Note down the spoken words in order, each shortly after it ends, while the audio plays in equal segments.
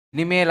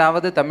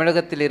இனிமேலாவது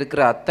தமிழகத்தில்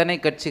இருக்கிற அத்தனை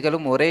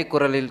கட்சிகளும் ஒரே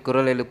குரலில்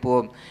குரல்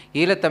எழுப்புவோம்.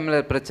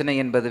 ஈழத்தமிழர் பிரச்சனை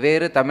என்பது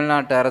வேறு,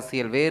 தமிழ்நாட்டு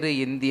அரசியல் வேறு,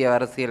 இந்திய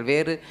அரசியல்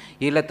வேறு.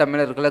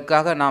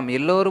 ஈழத்தமிழர்களுக்காக நாம்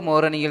எல்லோரும்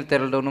ஓரணியில்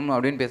திரளணும்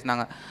அப்படின்னு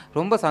பேசினாங்க.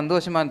 ரொம்ப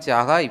சந்தோஷமாக இருந்துச்சு.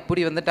 ஆகா,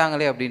 இப்படி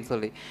வந்துட்டாங்களே அப்படின்னு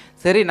சொல்லி.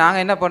 சரி,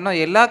 நாங்கள் என்ன பண்ணோம்,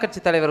 எல்லா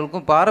கட்சி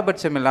தலைவர்களுக்கும்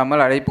பாரபட்சம்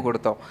இல்லாமல் அழைப்பு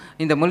கொடுத்தோம்.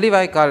 இந்த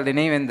முள்ளிவாய்க்கால்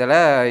நினைவேந்தலை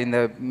இந்த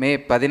மே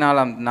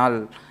 14ஆம் நாள்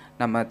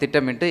நம்ம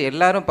திட்டமிட்டு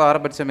எல்லாரும்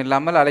பாரபட்சம்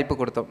இல்லாமல் அழைப்பு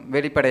கொடுத்தோம்.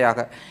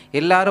 வெளிப்படையாக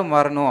எல்லாரும்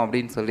வரணும்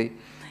அப்படின்னு சொல்லி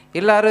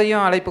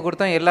எல்லாரையும் அழைப்பு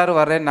கொடுத்தோம். எல்லோரும்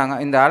வரேன்னாங்க.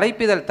 இந்த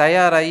அழைப்பிதழ்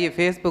தயாராகி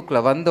ஃபேஸ்புக்கில்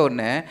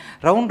வந்தோடனே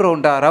ரவுண்ட்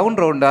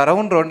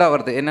ரவுண்டாக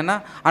வருது. என்னென்னா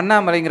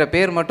அண்ணாமலைங்கிற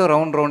பேர் மட்டும்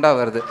ரவுண்ட் ரவுண்டாக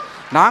வருது.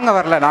 நாங்கள்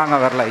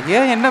வரல.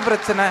 ஏன், என்ன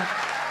பிரச்சனை?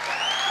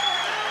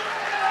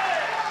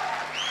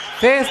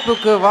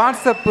 ஃபேஸ்புக்கு,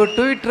 வாட்ஸ்அப்பு,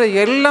 ட்விட்டரு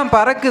எல்லாம்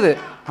பறக்குது.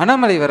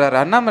 அண்ணாமலை வர்றாரு,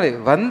 அண்ணாமலை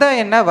வந்தால்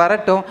என்ன,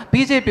 வரட்டும்,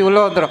 பிஜேபி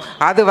உள்ளே வந்துடும்.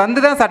 அது வந்து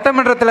தான்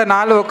சட்டமன்றத்தில்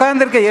 4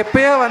 உட்காந்துருக்க,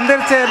 எப்பயோ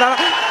வந்துருச்சு.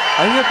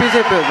 ஐயோ,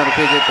 பிஜேபி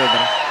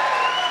வந்துடும்.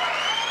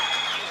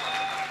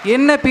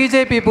 என்ன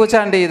பிஜேபி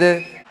பூச்சாண்டி இது?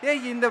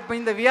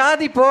 இந்த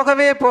வியாதி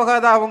போகவே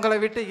போகாதா அவங்கள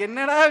விட்டு?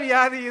 என்னடா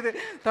வியாதி இது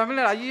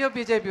தமிழ்நாடு? ஐயோ,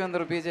 பிஜேபி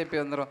வந்துடும்.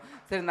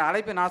 சரி, இந்த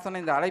அழைப்பு, நான்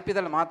சொன்னேன், இந்த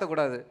அழைப்பிதழ்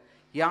மாற்றக்கூடாது.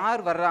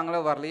 யார்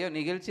வர்றாங்களோ வரலையோ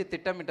நிகழ்ச்சி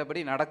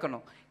திட்டமிட்டபடி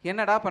நடக்கணும்.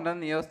 என்னடா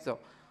பண்ணுறதுன்னு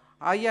யோசித்தோம்.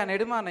 ஐயா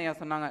நெடுமான் ஐயா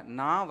சொன்னாங்க,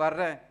 நான்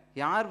வர்றேன்,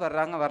 யார்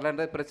வர்றாங்க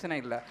வரலன்றது பிரச்சனை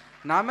இல்லை,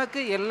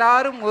 நமக்கு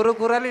எல்லாரும் ஒரு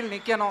குரலில்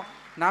நிற்கணும்,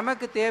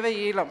 நமக்கு தேவை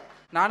ஈழம்.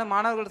 நானும்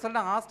மாணவர்கள்ட்ட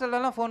சொல்கிறேன்,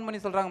 ஹாஸ்டல்லலாம் ஃபோன் பண்ணி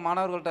சொல்கிறாங்க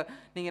மாணவர்கள்ட்ட,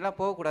 நீங்கள் எல்லாம்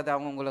போகக்கூடாது,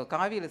 அவங்க உங்களை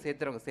காவியில்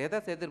சேர்த்துருவாங்க.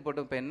 சேர்த்துட்டு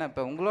போட்டு இப்போ என்ன,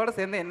 இப்போ உங்களோட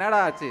சேர்ந்து என்னடா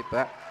ஆச்சு?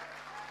 இப்போ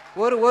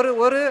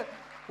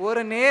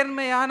ஒரு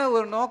நேர்மையான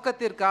ஒரு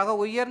நோக்கத்திற்காக,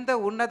 உயர்ந்த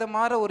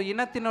உன்னதமான ஒரு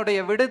இனத்தினுடைய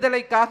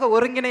விடுதலைக்காக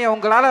ஒருங்கிணைய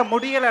உங்களால்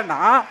முடியலைன்னா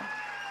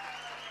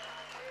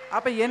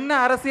அப்போ என்ன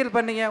அரசியல்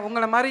பண்ணீங்க?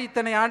 உங்களை மாதிரி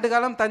இத்தனை ஆண்டு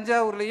காலம்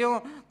தஞ்சாவூர்லேயும்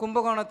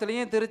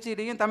கும்பகோணத்துலேயும்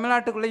திருச்சியிலையும்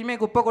தமிழ்நாட்டுக்குள்ளேயுமே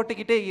குப்பை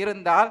கொட்டிக்கிட்டே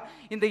இருந்தால்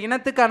இந்த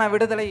இனத்துக்கான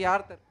விடுதலை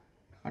யார் தரும்?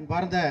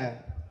 அன்பார்ந்த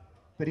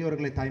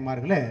பெரியவர்களை,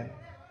 தாய்மார்களே,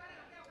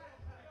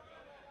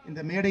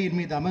 இந்த மேடையின்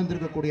மீது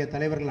அமர்ந்திருக்கக்கூடிய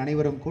தலைவர்கள்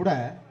அனைவரும் கூட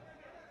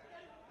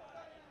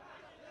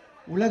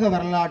உலக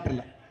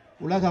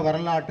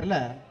வரலாற்றில்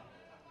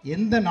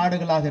எந்த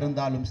நாடுகளாக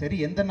இருந்தாலும் சரி,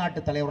 எந்த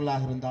நாட்டு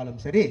தலைவர்களாக இருந்தாலும்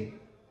சரி,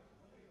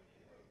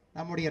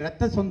 நம்முடைய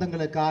இரத்த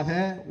சொந்தங்களுக்காக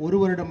 1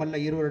 வருடம் அல்ல,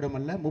 2 வருடம்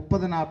அல்ல,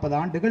 30-40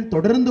 ஆண்டுகள்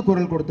தொடர்ந்து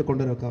குரல் கொடுத்து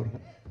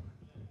கொண்டிருக்கிறவர்கள்.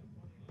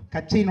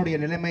 கட்சியினுடைய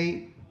நிலைமை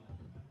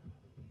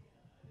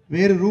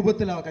வேறு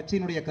ரூபத்தில்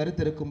கட்சியினுடைய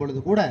கருத்து இருக்கும்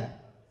பொழுது கூட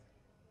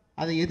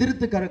அதை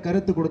எதிர்த்து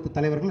கருத்து கொடுத்த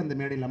தலைவர்கள் இந்த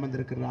மேடையில்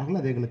அமர்ந்திருக்கிறார்கள்.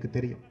 அது எங்களுக்கு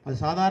தெரியும். அது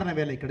சாதாரண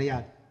வேலை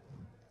கிடையாது.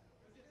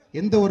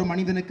 எந்த ஒரு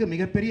மனிதனுக்கு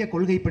மிகப்பெரிய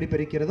கொள்கை படிப்பு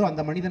இருக்கிறதோ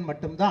அந்த மனிதன்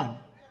மட்டும்தான்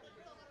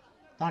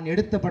தான்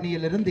எடுத்த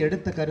பணியிலிருந்து,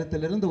 எடுத்த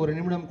கருத்திலிருந்து ஒரு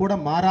நிமிடம் கூட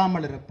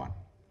மாறாமல் இருப்பான்.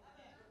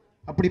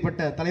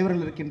 அப்படிப்பட்ட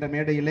தலைவர்கள் இருக்கின்ற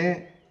மேடையிலே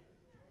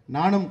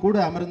நானும் கூட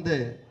அமர்ந்து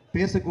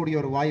பேசக்கூடிய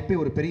ஒரு வாய்ப்பை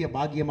ஒரு பெரிய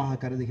பாக்கியமாக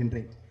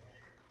கருதுகின்றேன்.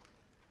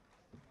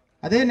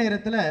 அதே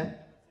நேரத்தில்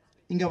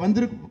இங்கே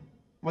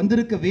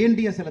வந்திருக்க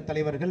வேண்டிய சில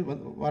தலைவர்கள்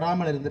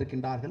வராமல்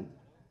இருந்திருக்கின்றார்கள்.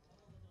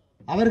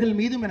 அவர்கள்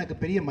மீதும் எனக்கு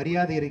பெரிய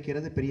மரியாதை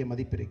இருக்கிறது, பெரிய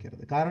மதிப்பு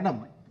இருக்கிறது. காரணம்,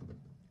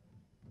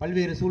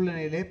 பல்வேறு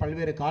சூழ்நிலையிலே,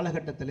 பல்வேறு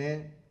காலகட்டத்திலே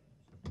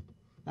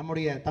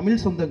நம்முடைய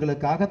தமிழ்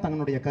சொந்தங்களுக்காக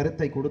தங்களுடைய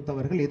கருத்தை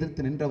கொடுத்தவர்கள்,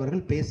 எதிர்த்து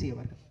நின்றவர்கள்,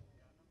 பேசியவர்கள்.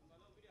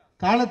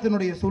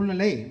 காலத்தினுடைய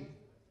சூழ்நிலை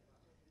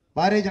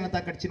பாரதிய ஜனதா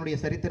கட்சியினுடைய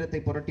சரித்திரத்தை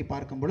புரட்டி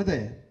பார்க்கும் பொழுது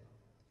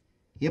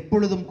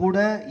எப்பொழுதும் கூட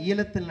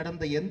ஈழத்தில்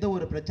நடந்த எந்த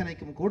ஒரு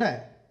பிரச்சனைக்கும் கூட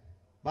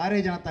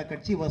பாரதிய ஜனதா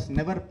கட்சி was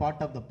never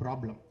part of the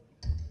problem.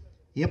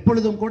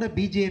 எப்பொழுதும் கூட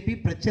பிஜேபி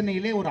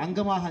பிரச்சனையிலே ஒரு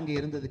அங்கமாக அங்கே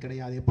இருந்தது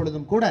கிடையாது.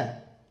 எப்பொழுதும் கூட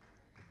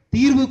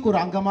தீர்வுக்கு ஒரு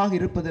அங்கமாக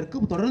இருப்பதற்கு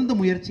தொடர்ந்து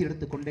முயற்சி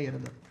எடுத்துக்கொண்டே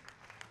இருந்தது.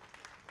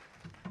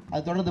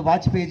 அது தொடர்ந்து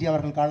வாஜ்பேயி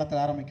அவர்கள்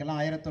காலத்தில்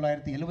ஆரம்பிக்கலாம்.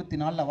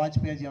 1974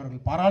 வாஜ்பேயி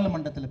அவர்கள்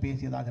பாராளுமன்றத்தில்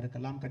பேசியதாக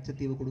இருக்கலாம்.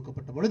 கச்சத்தீவு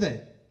கொடுக்கப்பட்ட பொழுது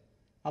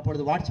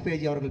அப்பொழுது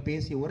வாஜ்பேயி அவர்கள்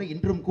பேசிய உரை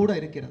இன்றும் கூட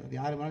இருக்கிறது. அது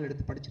யார் வேணாலும்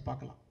எடுத்து படித்து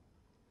பார்க்கலாம்.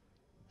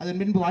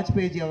 அதன் பின்பு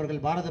வாஜ்பேயி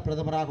அவர்கள் பாரத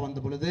பிரதமராக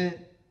வந்த பொழுது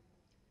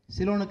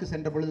சிலோனுக்கு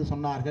சென்ற பொழுது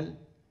சொன்னார்கள்,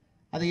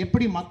 அதை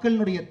எப்படி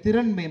மக்களுடைய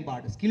திறன்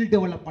மேம்பாடு, ஸ்கில்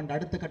டெவலப்மெண்ட்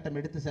அடுத்த கட்டம்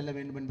எடுத்து செல்ல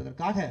வேண்டும்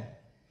என்பதற்காக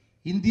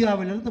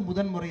இந்தியாவிலிருந்து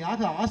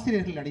முதன்முறையாக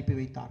ஆசிரியர்கள் அனுப்பி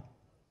வைத்தார்.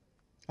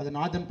 அது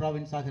நார்தன்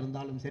ப்ராவின்ஸாக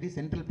இருந்தாலும் சரி,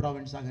 சென்ட்ரல்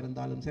ப்ராவின்ஸாக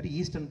இருந்தாலும் சரி,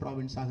 ஈஸ்டர்ன்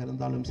ப்ராவின்ஸாக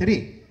இருந்தாலும் சரி,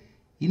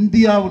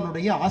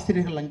 இந்தியாவினுடைய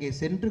ஆசிரியர்கள் அங்கே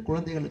சென்று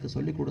குழந்தைகளுக்கு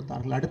சொல்லிக்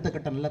கொடுத்தார்கள், அடுத்த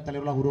கட்ட நல்ல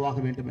தலைவர்களாக உருவாக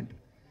வேண்டும் என்று.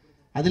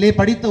 அதிலே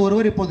படித்த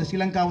ஒருவர் இப்போது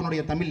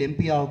ஸ்ரீலங்காவினுடைய தமிழ்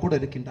எம்பியாக கூட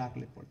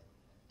இருக்கின்றார்கள். இப்போது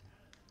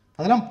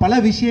அதெல்லாம் பல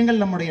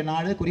விஷயங்கள் நம்முடைய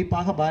நாடு,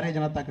 குறிப்பாக பாரதிய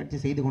ஜனதா கட்சி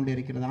செய்து கொண்டே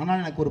இருக்கிறது. ஆனால்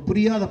எனக்கு ஒரு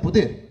புரியாத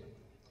புதிர்,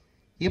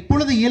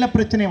 எப்பொழுது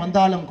ஈழப்பிரச்சனை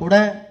வந்தாலும் கூட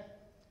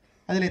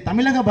அதில்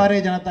தமிழக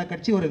பாரதிய ஜனதா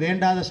கட்சி ஒரு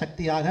வேண்டாத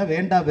சக்தியாக,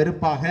 வேண்டா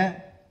வெறுப்பாக,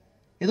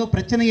 ஏதோ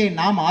பிரச்சனையை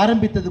நாம்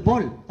ஆரம்பித்தது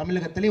போல்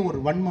தமிழகத்திலே ஒரு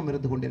வன்மம்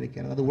இருந்து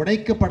கொண்டிருக்கிறது. அது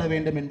உடைக்கப்பட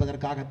வேண்டும்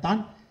என்பதற்காகத்தான்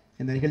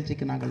இந்த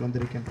நிகழ்ச்சிக்கு நாங்கள்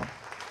வந்திருக்கின்றோம்.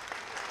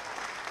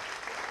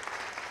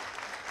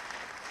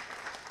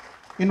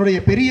 என்னுடைய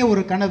பெரிய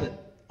ஒரு கனவு,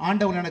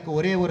 ஆண்டவன் எனக்கு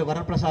ஒரே ஒரு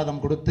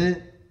வரப்பிரசாதம் கொடுத்து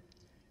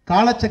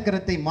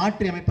காலச்சக்கரத்தை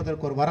மாற்றி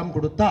அமைப்பதற்கு ஒரு வரம்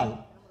கொடுத்தால்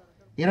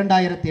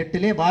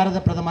 2008 பாரத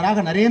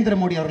பிரதமராக நரேந்திர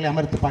மோடி அவர்களை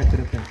அமர்த்து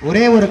பார்த்திருப்பேன்.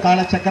 ஒரே ஒரு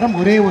காலச்சக்கரம்,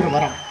 ஒரே ஒரு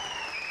வரம்.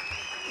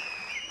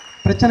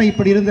 பிரச்சனை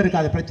இப்படி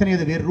இருந்திருக்காது. பிரச்சனை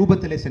அது வேறு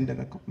ரூபத்திலே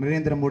சென்றிருக்கும்.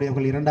 நரேந்திர மோடி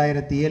அவர்கள்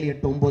 2007,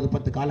 8, 9,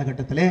 10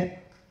 காலகட்டத்திலே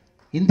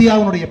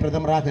இந்தியாவினுடைய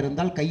பிரதமராக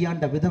இருந்தால்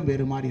கையாண்ட விதம்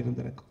வேறு மாதிரி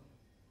இருந்திருக்கும்.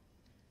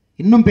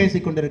 இன்னும்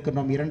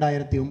பேசிக்கொண்டிருக்கிறோம்.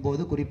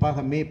 2009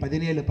 குறிப்பாக மே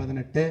 17,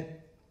 18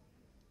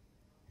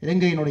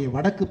 இலங்கையினுடைய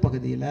வடக்கு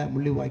பகுதியில்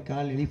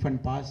முள்ளிவாய்க்கால்,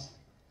 எலிஃபண்ட் பாஸ்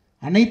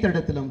அனைத்து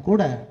இடத்திலும்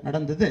கூட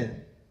நடந்தது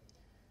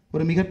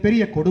ஒரு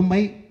மிகப்பெரிய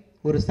கொடுமை,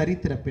 ஒரு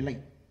சரித்திர பிழை.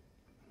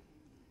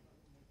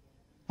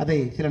 அதை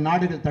சில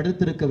நாடுகள்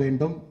தடுத்திருக்க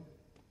வேண்டும்,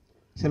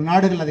 சில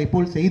நாடுகள் அதை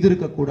போல்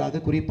செய்திருக்கக்கூடாது.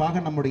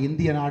 குறிப்பாக நம்முடைய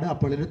இந்திய நாடு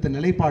அப்பொழுது எடுத்த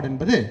நிலைப்பாடு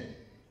என்பது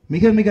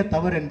மிக மிக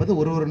தவறு என்பது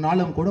ஒரு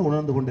நாளும் கூட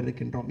உணர்ந்து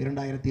கொண்டிருக்கின்றோம்.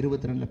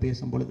 2022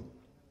 பேசும் பொழுது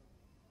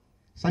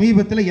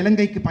சமீபத்தில்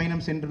இலங்கைக்கு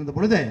பயணம் சென்றிருந்த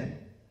பொழுது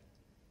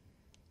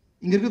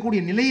இங்க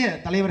இருக்கக்கூடிய நிலைய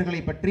தலைவர்களை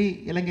பற்றி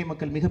இலங்கை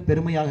மக்கள் மிக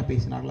பெருமையாக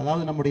பேசினார்கள்.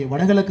 அதாவது நம்முடைய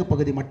வடகிழக்கு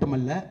பகுதி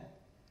மட்டுமல்ல,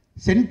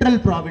 சென்ட்ரல்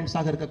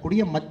ப்ராவின்ஸாக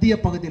இருக்கக்கூடிய மத்திய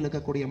பகுதியில்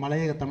இருக்கக்கூடிய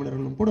மலையக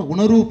தமிழர்களும் கூட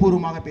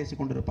உணர்வுபூர்வமாக பேசிக்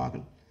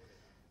கொண்டிருப்பார்கள்.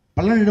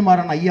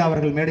 பழனிடுமாறன் ஐயா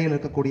அவர்கள் மேடையில்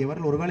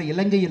இருக்கக்கூடியவர்கள் ஒருவேளை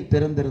இலங்கையில்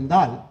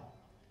பிறந்திருந்தால்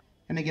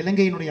எனக்கு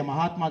இலங்கையினுடைய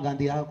மகாத்மா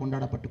காந்தியாக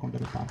கொண்டாடப்பட்டு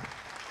கொண்டிருப்பார்கள்.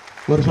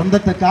 ஒரு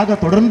சொந்தத்துக்காக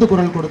தொடர்ந்து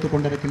குரல் கொடுத்து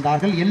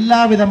கொண்டிருக்கின்றார்கள். எல்லா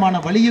விதமான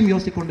வழியும்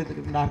யோசித்துக்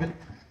கொண்டிருக்கின்றார்கள்.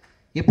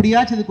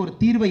 எப்படியாச்சும் இதுக்கு ஒரு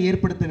தீர்வை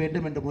ஏற்படுத்த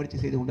வேண்டும் என்று முயற்சி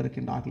செய்து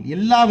கொண்டிருக்கின்றார்கள்.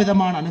 எல்லா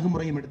விதமான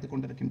அணுகுமுறையும் எடுத்துக்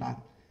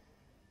கொண்டிருக்கின்றார்கள்.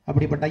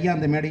 அப்படிப்பட்ட ஐயா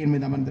அந்த மேடையின்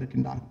மீது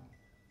அமர்ந்திருக்கின்றார்கள்.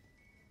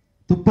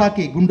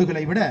 துப்பாக்கி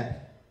குண்டுகளை விட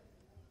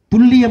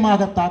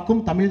துல்லியமாக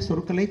தாக்கும் தமிழ்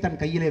சொற்களை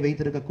தன் கையிலே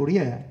வைத்திருக்கக்கூடிய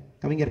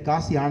கவிஞர்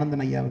காசி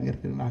ஆனந்தன் ஐயா அவங்க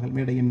இருக்கிறார்கள்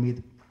மேடையின்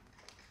மீது.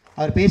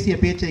 அவர் பேசிய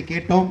பேச்சை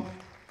கேட்டோம்.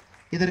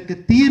 இதற்கு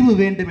தீர்வு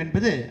வேண்டும்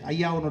என்பது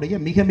ஐயாவுடைய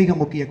மிக மிக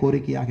முக்கிய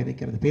கோரிக்கையாக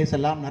இருக்கிறது.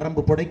 பேசலாம்,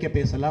 நரம்பு புடைக்க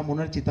பேசலாம்,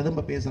 உணர்ச்சி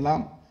ததும்ப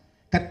பேசலாம்,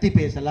 கத்தி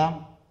பேசலாம்,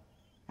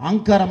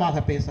 ஆங்காரமாக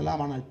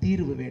பேசலாம், ஆனால்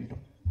தீர்வு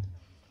வேண்டும்.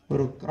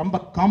 ஒரு ரொம்ப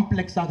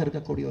காம்ப்ளெக்ஸாக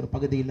இருக்கக்கூடிய ஒரு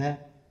பகுதியில்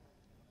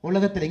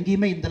உலகத்தில்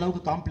எங்கேயுமே இந்த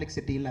அளவுக்கு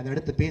காம்ப்ளெக்சிட்டி இல்லை. அதை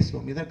அடுத்து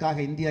பேசுவோம். இதற்காக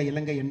இந்தியா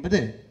இலங்கை என்பது,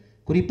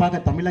 குறிப்பாக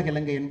தமிழக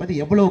இலங்கை என்பது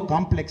எவ்வளவு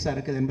காம்ப்ளெக்ஸாக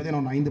இருக்குது என்பதை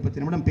நான்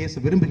 5-10 நிமிடம்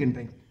பேச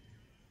விரும்புகின்றேன்.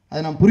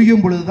 அது நாம்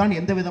புரியும் பொழுதுதான்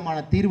எந்த விதமான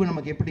தீர்வு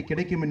நமக்கு எப்படி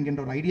கிடைக்கும்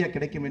என்கின்ற ஒரு ஐடியா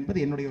கிடைக்கும் என்பது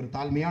என்னுடைய ஒரு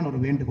தாழ்மையான ஒரு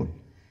வேண்டுகோள்.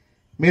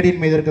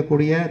 மேடையின் மீது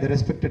இருக்கக்கூடிய தி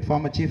respected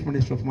farmer chief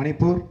minister of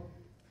Manipur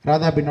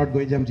Radha Pinot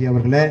கோய்ஜாம்ஜி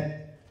அவர்களே,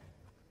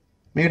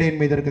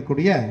 மேடையின் மீது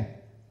இருக்கக்கூடிய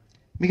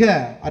மிக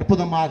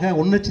அற்புதமாக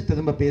உணர்ச்சி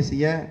திரும்ப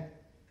பேசிய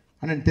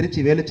அண்ணன்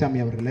திருச்சி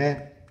வேலுச்சாமி அவர்களே,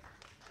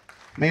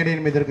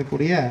 மேடையின் மீது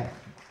இருக்கக்கூடிய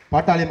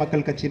பாட்டாளி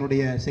மக்கள்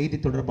கட்சியினுடைய செய்தி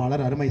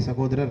தொடர்பாளர் அருமை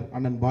சகோதரர்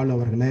அண்ணன் பாலு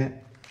அவர்களே,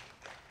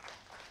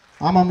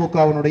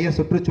 அமமுகவினுடைய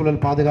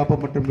சுற்றுச்சூழல் பாதுகாப்பு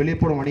மற்றும்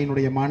விழிப்புணர்வு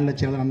அணியினுடைய மாநில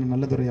செயலர் அண்ணன்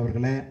நல்லதுரை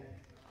அவர்களே,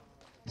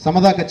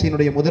 சமதா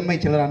கட்சியினுடைய முதன்மை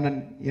செயலர் அண்ணன்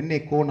என்.ஏ.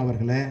 கோன்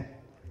அவர்களே,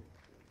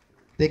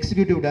 தி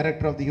executive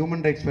director of the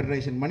human rights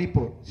federation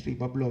Manipur Sri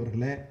Bablu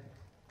அவர்களே,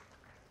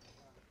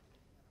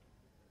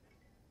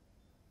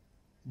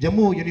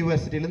 ஜம்மு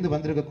யூனிவர்சிட்டியிலிருந்து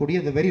வந்திருக்கக்கூடிய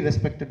the very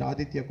respected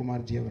Aditya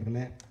Kumarji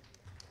அவர்களே,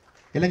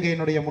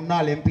 இலங்கையினுடைய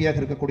முன்னாள் எம்பியாக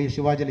இருக்கக்கூடிய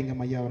சிவாஜிலிங்கம்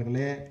ஐயா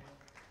அவர்களே,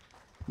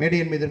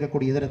 மேடையின் மீது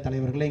இருக்கக்கூடிய இதர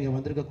தலைவர்களே, இங்கே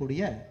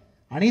வந்திருக்கக்கூடிய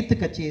அனைத்து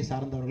கட்சியை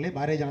சார்ந்தவர்களே,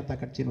 பாரதிய ஜனதா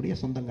கட்சியினுடைய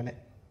சொந்தங்களே,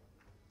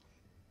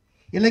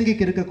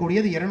 இலங்கைக்கு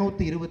இருக்கக்கூடியது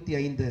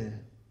 225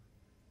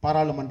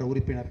 பாராளுமன்ற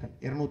உறுப்பினர்கள்,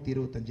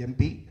 225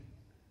 எம்பி.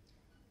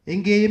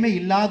 எங்கேயுமே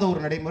இல்லாத ஒரு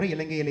நடைமுறை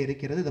இலங்கையில்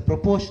இருக்கிறது. த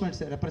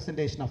ப்ரொபோர்ஷனல்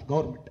ரெப்ரசன்டேஷன் ஆஃப்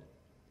கவர்மெண்ட்.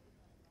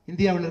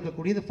 இந்தியாவில்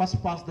இருக்கக்கூடியது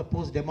first pass the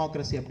post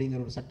democracy அப்படிங்கிற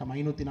ஒரு சட்டம்.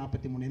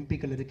 543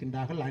 எம்பிக்கள்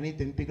இருக்கின்றார்கள்.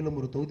 அனைத்து எம்பிக்களும்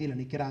ஒரு தொகுதியில்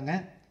நிற்கிறாங்க.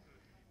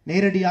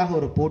 நேரடியாக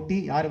ஒரு போட்டி,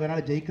 யார்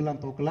வேணாலும்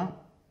ஜெயிக்கலாம், தோக்கலாம்.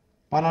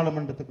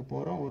 பாராளுமன்றத்துக்கு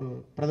போகிறோம், ஒரு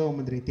பிரதம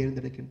மந்திரியை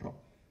தேர்ந்தெடுக்கின்றோம்.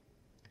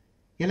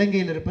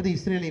 இலங்கையில் இருப்பது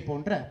இஸ்ரேலை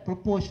போன்ற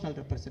ப்ரொபோர்ஷனல்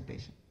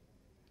ரெப்ரசன்டேஷன்.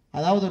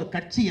 அதாவது ஒரு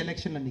கட்சி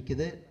எலெக்ஷனில்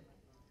நிற்குது.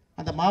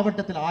 அந்த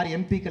மாவட்டத்தில் 6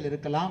 எம்பிக்கள்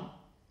இருக்கலாம்.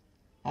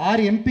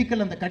 6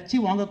 எம்பிக்கள் அந்த கட்சி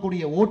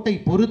வாங்கக்கூடிய ஓட்டை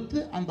பொறுத்து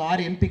அந்த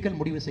 6 எம்பிக்கள்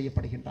முடிவு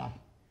செய்யப்படுகின்றார்.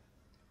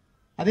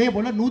 அதே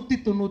போல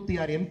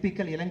 196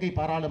 எம்பிக்கள் இலங்கை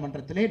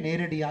பாராளுமன்றத்திலே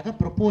நேரடியாக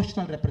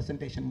ப்ரொபோர்ஷனல்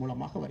ரெப்ரசன்டேஷன்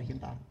மூலமாக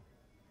வருகின்றார்.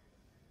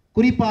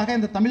 குறிப்பாக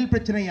இந்த தமிழ்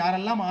பிரச்சனை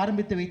யாரெல்லாம்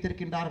ஆரம்பித்து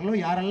வைத்திருக்கின்றார்களோ,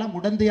 யாரெல்லாம்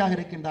உடந்தையாக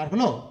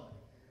இருக்கின்றார்களோ,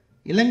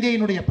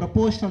 இலங்கையினுடைய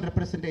ப்ரொபோர்ஷனல்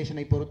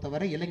ரெப்ரசன்டேஷனை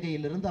பொறுத்தவரை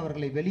இலங்கையிலிருந்து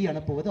அவர்களை வெளியே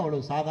அனுப்புவது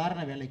அவ்வளவு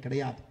சாதாரண வேலை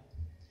கிடையாது.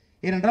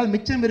 ஏனென்றால்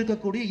மிச்சம்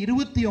இருக்கக்கூடிய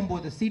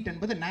 29 சீட்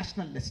என்பது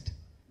நேஷனல் லிஸ்ட்.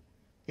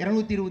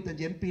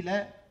 225 எம்பியில்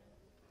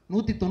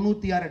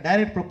 196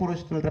 direct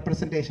proportional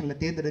ரெப்ரசன்டேஷனில்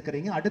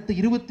தேர்ந்தெடுக்கிறீங்க. அடுத்து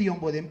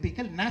 29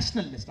 எம்பிக்கள்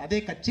நேஷனல் லிஸ்ட். அதே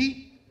கட்சி,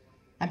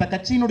 அந்த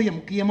கட்சியினுடைய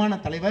முக்கியமான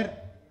தலைவர்,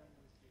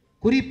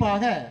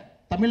 குறிப்பாக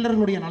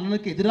தமிழர்களுடைய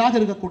நலனுக்கு எதிராக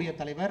இருக்கக்கூடிய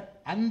தலைவர்,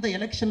 அந்த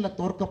எலெக்ஷனில்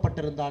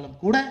தோற்கப்பட்டிருந்தாலும்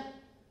கூட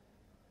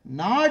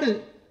நாடு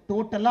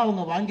டோட்டலாக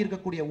அவங்க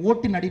வாங்கியிருக்கக்கூடிய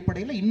ஓட்டின்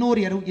அடிப்படையில் இன்னொரு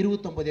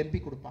 29 எம்பி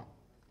கொடுப்பாங்க.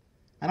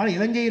 அதனால்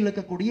இலங்கையில்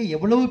இருக்கக்கூடிய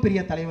எவ்வளவு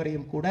பெரிய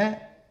தலைவரையும் கூட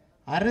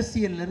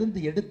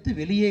அரசியலிருந்து எடுத்து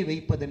வெளியே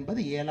வைப்பது என்பது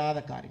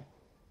இயலாத காரியம்.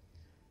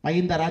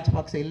 மஹிந்த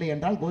ராஜபக்சே இல்லை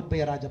என்றால்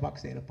கோத்பய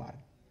ராஜபக்சே இருப்பார்.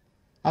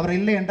 அவர்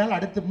இல்லை என்றால்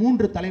அடுத்து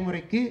 3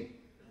 தலைமுறைக்கு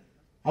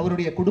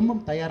அவருடைய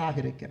குடும்பம் தயாராக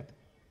இருக்கிறது.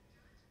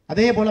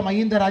 அதே போல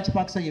மஹிந்த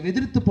ராஜபக்சேயை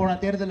எதிர்த்து போன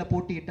தேர்தலில்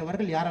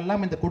போட்டியிட்டவர்கள்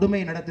யாரெல்லாம் இந்த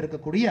கொடுமையை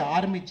நடத்திருக்கக்கூடிய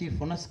ஆர்மி சீஃப்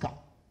பொனஸ்கா.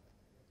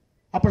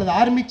 அப்பொழுது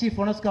ஆர்மி சீஃப்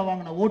பொனஸ்கா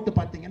வாங்கின ஓட்டு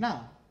பார்த்தீங்கன்னா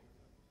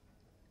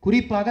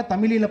குறிப்பாக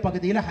தமிழீழ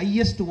பகுதியில்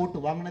ஹையஸ்ட் ஓட்டு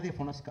வாங்கினதே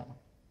ஃபொனஸ்காரம்,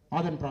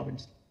 நார்தர்ன்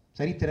ப்ராவின்ஸ்.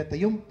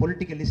 சரித்திரத்தையும்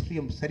பொலிட்டிக்கல்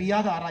ஹிஸ்டரியும்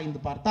சரியாக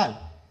ஆராய்ந்து பார்த்தால்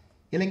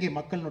இலங்கை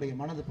மக்களுடைய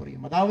மனது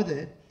புரியும். அதாவது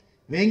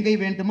வேங்கை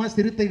வேண்டுமா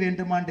சிறுத்தை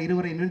வேண்டுமா என்று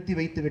இருவரை நிறுத்தி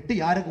வைத்து விட்டு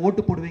யாருக்கு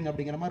ஓட்டு போடுவீங்க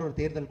அப்படிங்கிற மாதிரி ஒரு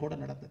தேர்தல் கூட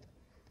நடந்தது.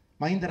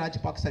 மஹிந்த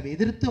ராஜபக்சவை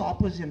எதிர்த்து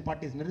ஆப்போசிஷன்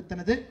பார்ட்டிஸ்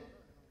நிறுத்தினது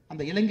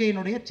அந்த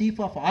இலங்கையினுடைய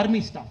சீஃப் ஆஃப்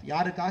ஆர்மி ஸ்டாஃப்.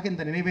 யாருக்காக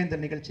இந்த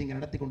நினைவேந்தல் நிகழ்ச்சி இங்கே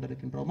நடத்தி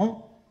கொண்டிருக்கின்றோமோ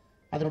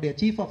அதனுடைய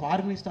சீஃப் ஆஃப்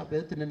ஆர்மி ஸ்டாஃப்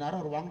எதிர்த்து நின்னாரோ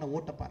அவர் வாங்கின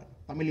ஓட்டை பாருங்க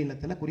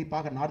தமிழீழத்தில்,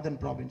 குறிப்பாக நார்தர்ன்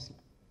ப்ராவின்ஸில்.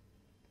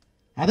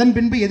 அதன்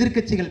பின்பு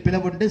எதிர்க்கட்சிகள்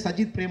பிளவுண்டு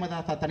சஜித்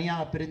பிரேமதாசா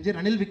தனியாக பிரிஞ்சு,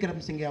 ரணில்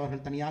விக்ரமசிங்கே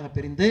அவர்கள் தனியாக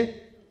பிரிந்து,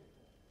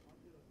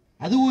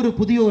 அது ஒரு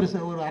புதிய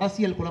ஒரு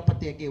அரசியல்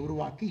குழப்பத்தை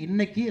உருவாக்கி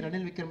இன்னைக்கு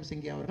ரணில்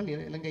விக்ரமசிங்கே அவர்கள்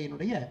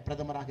இலங்கையினுடைய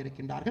பிரதமராக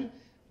இருக்கின்றார்கள்.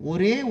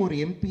 ஒரே ஒரு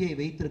எம்பியை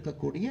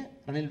வைத்திருக்கக்கூடிய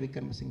ரணில்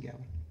விக்ரமசிங்கே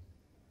அவர்கள்,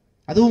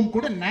 அதுவும்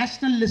கூட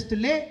நேஷனல்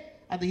லிஸ்டிலே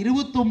அது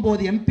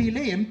 29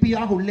 எம்பியிலே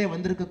எம்பியாக உள்ளே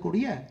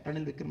வந்திருக்கக்கூடிய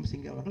ரணில்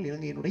விக்ரமசிங்கே அவர்கள்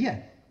இலங்கையினுடைய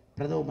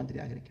பிரதம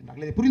மந்திரியாக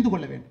இருக்கின்றார்கள். இதை புரிந்து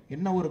கொள்ள வேண்டும்.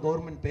 என்ன ஒரு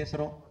கவர்மெண்ட்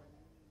பேசுகிறோம்,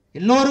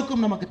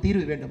 எல்லோருக்கும் நமக்கு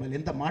தீர்வு வேண்டும், அதில்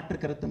எந்த மாற்று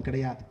கருத்தும்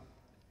கிடையாது.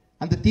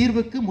 அந்த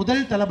தீர்வுக்கு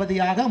முதல்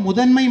தளபதியாக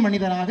முதன்மை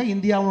மனிதராக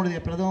இந்தியாவுடைய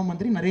பிரதம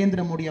மந்திரி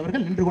நரேந்திர மோடி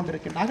அவர்கள் நின்று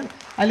கொண்டிருக்கின்றார்கள்.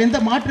 அதில் எந்த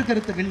மாற்று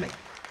கருத்தும் இல்லை.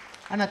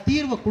 ஆனால்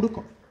தீர்வை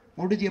கொடுக்கும்.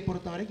 மோடிஜியை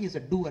பொறுத்த வரைக்கும் is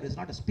a doer, is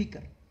not a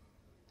speaker.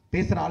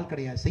 பேசுகிற ஆள்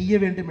கிடையாது, செய்ய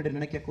வேண்டும் என்று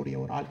நினைக்கக்கூடிய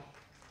ஒரு ஆள்.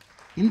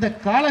 இந்த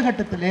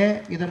காலகட்டத்திலே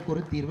இதற்கு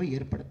ஒரு தீர்வை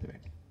ஏற்படுத்த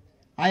வேண்டும்.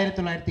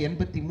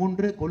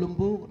 1983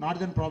 கொழும்பு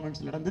நார்தர்ன்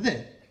ப்ராவின்ஸில் நடந்தது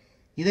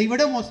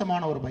இதைவிட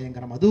மோசமான ஒரு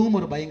பயங்கரம். அதுவும்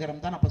ஒரு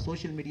பயங்கரம் தான். அப்போ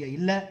சோஷியல் மீடியா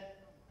இல்லை,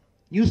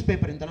 நியூஸ்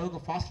பேப்பர் இந்த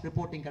அளவுக்கு ஃபாஸ்ட்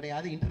ரிப்போர்ட்டிங்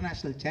கிடையாது,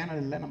 இன்டர்நேஷனல்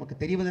சேனல் இல்லை. நமக்கு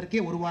தெரிவதற்கே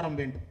ஒரு வாரம்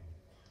வேண்டும்.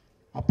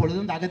 அப்பொழுது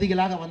இந்த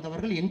அகதிகளாக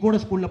வந்தவர்கள் எங்கூட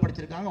ஸ்கூலில்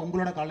படிச்சிருக்காங்க,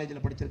 உங்களோட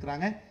காலேஜில்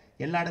படிச்சிருக்கிறாங்க,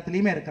 எல்லா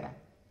இடத்துலையுமே இருக்கிறாங்க.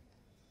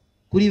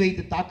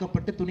 குறிவைத்து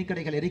தாக்கப்பட்டு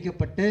துணிக்கடைகள்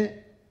எரிக்கப்பட்டு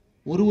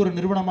ஒரு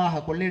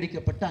நிறுவனமாக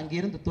கொள்ளையடிக்கப்பட்டு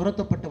அங்கிருந்து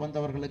துரத்தப்பட்டு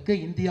வந்தவர்களுக்கு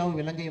இந்தியாவும்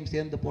இலங்கையும்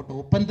சேர்ந்து போட்ட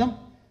ஒப்பந்தம்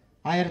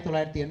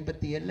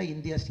 1987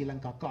 இந்தியா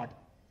ஸ்ரீலங்கா கார்டு.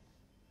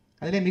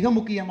 அதிலே மிக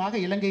முக்கியமாக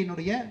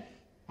இலங்கையினுடைய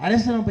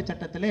அரசியலமைப்பு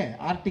சட்டத்திலே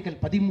ஆர்டிகல்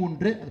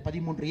 13, அது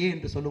 13A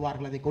என்று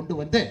சொல்லுவார்கள், அதை கொண்டு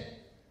வந்து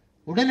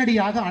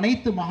உடனடியாக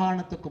அனைத்து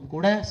மாகாணத்துக்கும்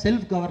கூட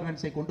செல்ஃப்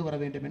கவர்னன்ஸை கொண்டு வர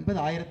வேண்டும் என்பது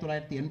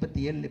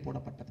 1987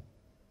 போடப்பட்டது.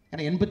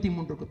 ஏன்னா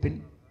 83க்கு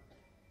பின்.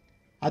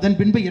 அதன்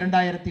பின்பு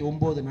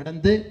 2009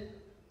 நடந்து,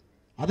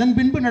 அதன்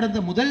பின்பு நடந்த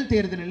முதல்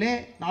தேர்தலிலே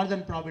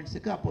நார்தர்ன்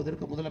ப்ராவின்ஸுக்கு அப்போது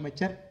இருக்க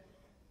முதலமைச்சர்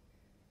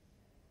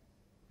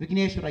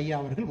விக்னேஸ்வர் ஐயா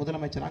அவர்கள்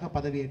முதலமைச்சராக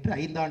பதவியேற்று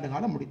 5 ஆண்டு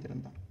காலம்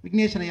முடித்திருந்தார்.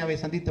 விக்னேஸ்வர் ஐயாவை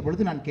சந்தித்த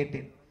பொழுது நான்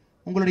கேட்டேன்,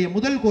 உங்களுடைய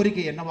முதல்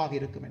கோரிக்கை என்னவாக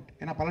இருக்கும் என்று.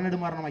 ஏன்னா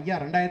பழநெடுமாறன் ஐயா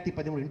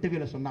 2013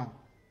 இன்டர்வியூவில் சொன்னாங்க,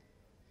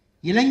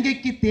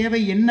 இலங்கைக்கு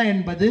தேவை என்ன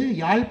என்பது,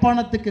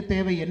 யாழ்ப்பாணத்துக்கு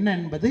தேவை என்ன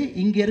என்பது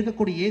இங்கே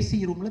இருக்கக்கூடிய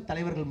ஏசி ரூமில்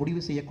தலைவர்கள்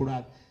முடிவு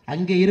செய்யக்கூடாது,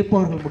 அங்கே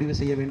இருப்பவர்கள் முடிவு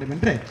செய்ய வேண்டும்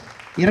என்று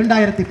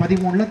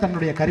 2013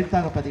 தன்னுடைய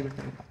கருத்தாக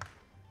பதிவிட்டிருந்தார்.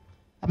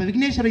 அப்போ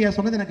விக்னேஸ்வர் ஐயா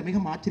சொன்னது எனக்கு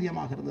மிக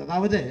ஆச்சரியமாக இருந்தது.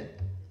 அதாவது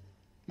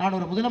நான்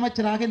ஒரு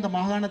முதலமைச்சராக இந்த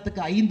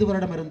மாகாணத்துக்கு 5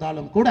 வருடம்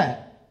இருந்தாலும் கூட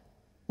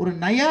ஒரு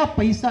நயா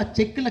பைசா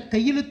செக்கில்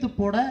கையெழுத்து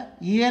போட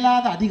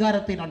இயலாத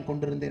அதிகாரத்தை நான்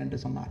கொண்டிருந்தேன் என்று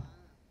சொன்னார்.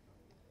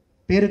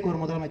 பேருக்கு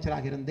ஒரு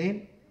முதலமைச்சராக இருந்தேன்,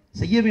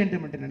 செய்ய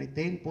வேண்டும் என்று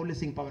நினைத்தேன்.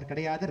 போலீசிங் பவர்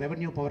கிடையாது,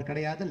 ரெவென்யூ பவர்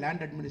கிடையாது,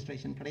 லேண்ட்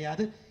அட்மினிஸ்ட்ரேஷன்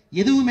கிடையாது,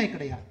 எதுவுமே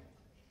கிடையாது.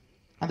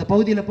 அந்த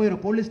பகுதியில் போய்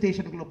ஒரு போலீஸ்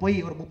ஸ்டேஷனுக்குள்ளே போய்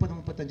ஒரு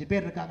 30-35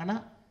 பேர் இருக்காங்கன்னா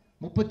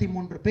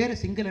 33 பேர்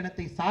சிங்கள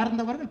இனத்தை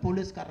சார்ந்தவர்கள்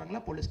போலீஸ்காரங்களா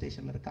போலீஸ்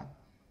ஸ்டேஷனில் இருக்காங்க.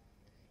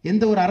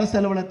 எந்த ஒரு அரசு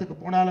அலுவலகத்துக்கு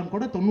போனாலும்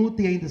கூட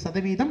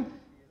 95%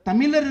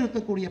 தமிழர்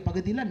இருக்கக்கூடிய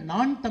பகுதியில்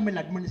நான் தமிழ்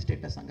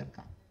அட்மினிஸ்ட்ரேட்டர்ஸ் அங்கே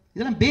இருக்காங்க.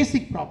 இதெல்லாம்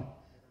பேசிக் ப்ராப்ளம்,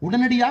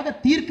 உடனடியாக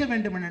தீர்க்க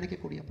வேண்டும் என்று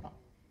நினைக்கக்கூடிய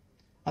ப்ராப்ளம்.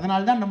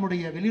 அதனால்தான்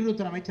நம்முடைய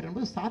வெளியுறவுத்துறை அமைச்சர்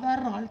என்பது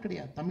சாதாரண ஆள்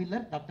கிடையாது.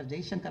 தமிழர் டாக்டர்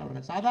ஜெய்சங்கர்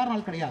அவர்கள் சாதாரண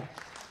ஆள் கிடையாது.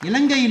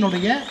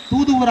 இலங்கையினுடைய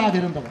தூதுவராக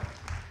இருந்தவர்,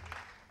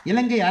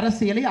 இலங்கை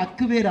அரசியலை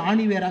அக்குவேறு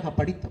ஆணிவேராக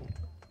படித்தவர்,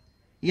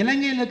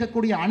 இலங்கையில்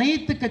இருக்கக்கூடிய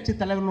அனைத்து கட்சி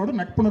தலைவர்களோடு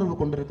நட்புணர்வு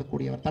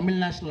கொண்டிருக்கக்கூடியவர். தமிழ்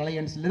நேஷனல்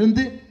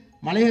அலையன்ஸிலிருந்து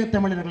மலையக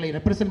தமிழர்களை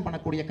ரெப்ரசென்ட்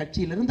பண்ணக்கூடிய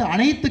கட்சியிலிருந்து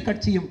அனைத்து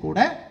கட்சியும் கூட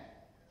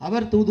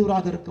அவர்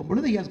தூதுவராக இருக்கும்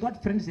பொழுது he has got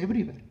friends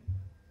everywhere.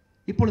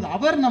 இப்பொழுது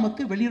அவர்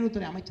நமக்கு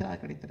வெளியுறவுத்துறை அமைச்சராக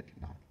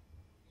கிடைத்திருக்கிறார்.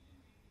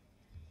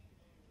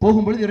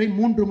 போகும்பொழுது இவரை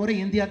 3 முறை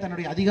இந்தியா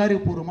தன்னுடைய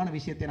அதிகாரப்பூர்வமான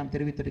விஷயத்தை நாம்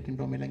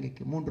தெரிவித்திருக்கின்றோம்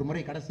இலங்கைக்கு. 3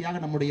 முறை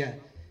கடைசியாக நம்முடைய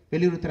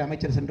வெளியுறவுத்துறை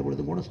அமைச்சர் சென்ற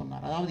பொழுதும் கூட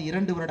சொன்னார். அதாவது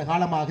 2 வருட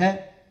காலமாக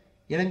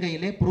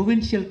இலங்கையிலே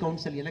ப்ரொவின்சியல்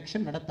கவுன்சில்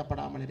எலெக்ஷன்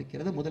நடத்தப்படாமல்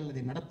இருக்கிறது. முதல்ல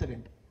அதை நடத்த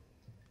வேண்டும்.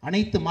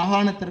 அனைத்து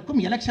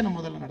மாகாணத்திற்கும் எலெக்ஷனை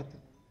முதல்ல நடத்த,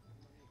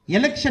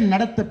 எலெக்ஷன்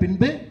நடத்த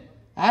பின்பு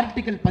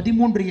ஆர்டிகல்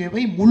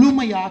 13A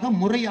முழுமையாக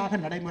முறையாக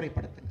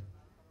நடைமுறைப்படுத்துங்க.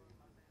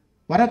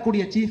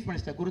 வரக்கூடிய சீஃப்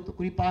மினிஸ்டர்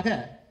குறிப்பாக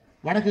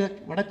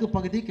வடக்கு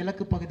பகுதி,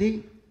 கிழக்கு பகுதி,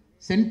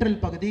 சென்ட்ரல்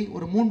பகுதி,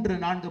 ஒரு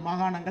 3-4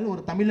 மாகாணங்கள்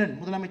ஒரு தமிழன்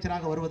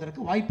முதலமைச்சராக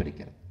வருவதற்கு வாய்ப்பு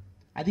இருக்கிறது.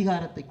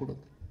 அதிகாரத்தை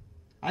கொடுங்க,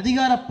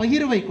 அதிகார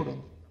பகிர்வை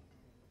கொடுங்க.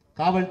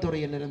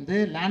 காவல்துறையிலிருந்து,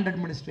 லேண்ட்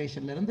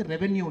அட்மினிஸ்ட்ரேஷன்லேருந்து,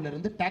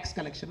 ரெவென்யூலேருந்து, டாக்ஸ்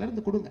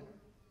கலெக்ஷன்லேருந்து கொடுங்க.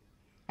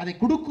 அதை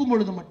கொடுக்கும்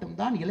பொழுது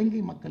மட்டும்தான்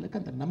இலங்கை மக்களுக்கு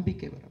அந்த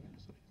நம்பிக்கை வரும்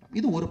என்று சொல்கிறோம்.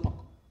 இது ஒரு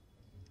பக்கம்.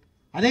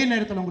 அதே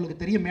நேரத்தில்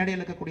உங்களுக்கு தெரியும், மேடையில்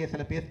இருக்கக்கூடிய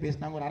சில பேர்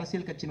பேசினாங்க, ஒரு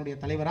அரசியல் கட்சியினுடைய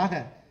தலைவராக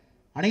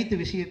அனைத்து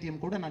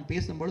விஷயத்தையும் கூட நான்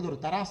பேசும்பொழுது ஒரு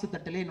தராசு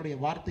தட்டிலே என்னுடைய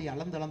வார்த்தையை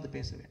அளந்து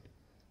பேச வேண்டும்.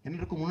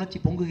 என்னக்கும் உணர்ச்சி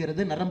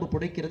பொங்குகிறது, நரம்பு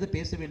புடைக்கிறது,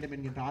 பேச வேண்டும்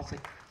என்கின்ற ஆசை.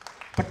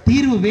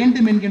 தீர்வு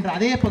வேண்டும் என்கின்ற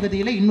அதே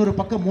பகுதியில் இன்னொரு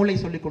பக்கம் மூளை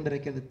சொல்லிக்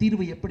கொண்டிருக்கிறது,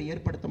 தீர்வு எப்படி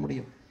ஏற்படுத்த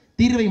முடியும்,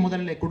 தீர்வை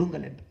முதலில்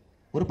கொடுங்கள் என்று.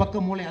 ஒரு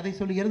பக்கம் மூளை அதை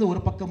சொல்லுகிறது,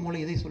 ஒரு பக்கம் மூளை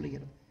இதை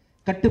சொல்லுகிறது.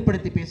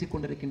 கட்டுப்படுத்தி பேசிக்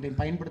கொண்டிருக்கின்றேன்.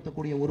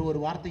 பயன்படுத்தக்கூடிய ஒரு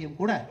வார்த்தையும்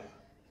கூட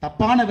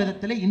தப்பான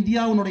விதத்திலே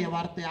இந்தியாவினுடைய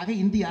வார்த்தையாக,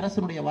 இந்திய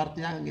அரசனுடைய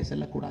வார்த்தையாக அங்கே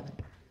செல்லக்கூடாது.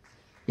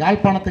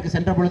 யாழ்ப்பாணத்துக்கு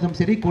சென்ற பொழுதும்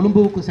சரி,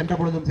 கொழும்புவுக்கு சென்ற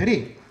பொழுதும் சரி,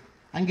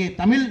 அங்கே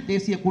தமிழ்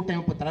தேசிய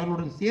கூட்டமைப்பு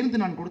தலைவர்களுடன்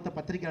சேர்ந்து நான் கொடுத்த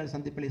பத்திரிகையாளர்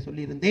சந்திப்பிலே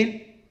சொல்லியிருந்தேன்,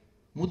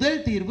 முதல்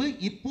தீர்வு,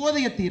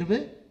 இப்போதைய தீர்வு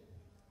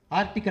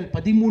ஆர்டிகல்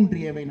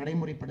 13A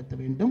நடைமுறைப்படுத்த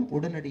வேண்டும்,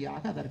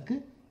 உடனடியாக அதற்கு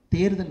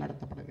தேர்தல்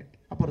நடத்தப்பட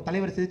வேண்டும். அப்போ ஒரு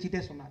தலைவர்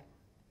சிரிச்சிட்டே சொன்னார்,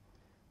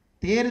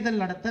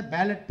 தேர்தல் நடத்த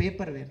பேலட்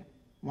பேப்பர் வேணும்,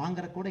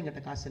 வாங்குற கூட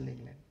எங்கிட்ட காசு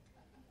இல்லைங்களே.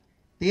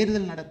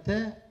 தேர்தல் நடத்த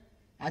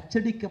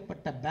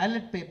அச்சடிக்கப்பட்ட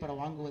பேலட் பேப்பரை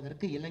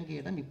வாங்குவதற்கு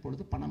இலங்கையிடம்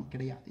இப்பொழுது பணம்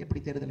கிடையாது. எப்படி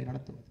தேர்தலை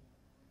நடத்துவது?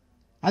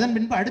 அதன்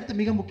பின்பு அடுத்து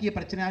மிக முக்கிய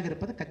பிரச்சனையாக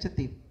இருப்பது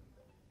கச்சத்தீவு.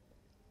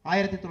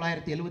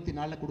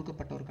 1974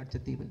 கொடுக்கப்பட்ட ஒரு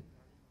கச்சத்தீவு.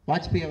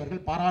 வாஜ்பாய்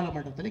அவர்கள்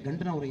பாராளுமன்றத்தில்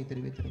கண்டன உரையை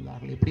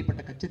தெரிவித்திருந்தார்கள்,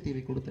 எப்படிப்பட்ட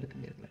கச்சத்தீவை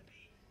கொடுத்திருக்கின்றீர்கள்.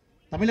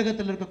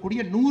 தமிழகத்தில்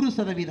இருக்கக்கூடிய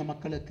 100%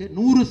 மக்களுக்கு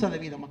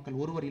 100% மக்கள்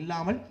ஒருவர்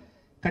இல்லாமல்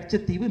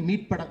கச்சத்தீவு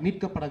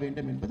மீட்கப்பட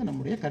வேண்டும் என்பது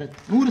நம்முடைய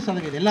கருத்து.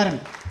 100%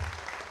 எல்லாரும்.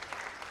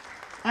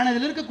 ஆனால்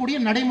இதில் இருக்கக்கூடிய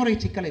நடைமுறை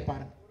சிக்கலை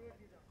பாருங்கள்.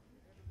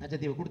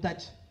 கச்சத்தீவு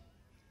கொடுத்தாச்சு.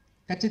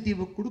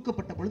 கச்சத்தீவு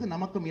கொடுக்கப்பட்ட பொழுது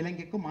நமக்கும்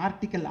இலங்கைக்கும்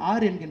ஆர்டிகல்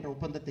 6 என்கின்ற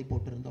ஒப்பந்தத்தை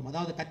போட்டிருந்தோம்.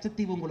 அதாவது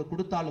கச்சத்தீவு உங்களுக்கு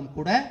கொடுத்தாலும்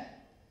கூட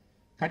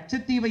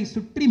கச்சத்தீவை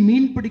சுற்றி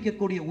மீன்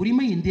பிடிக்கக்கூடிய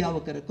உரிமை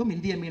இந்தியாவுக்கு இருக்கும்,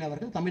 இந்திய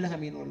மீனவர்கள் தமிழக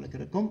மீனவர்களுக்கு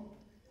இருக்கும்.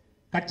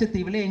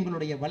 கச்சத்தீவிலே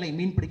எங்களுடைய வலை,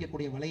 மீன்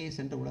பிடிக்கக்கூடிய வலையை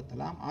சென்று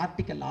உலர்த்தலாம்.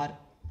 ஆர்டிகல் 6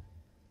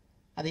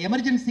 அது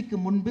எமர்ஜென்சிக்கு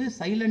முன்பு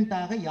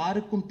சைலண்டாக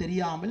யாருக்கும்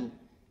தெரியாமல்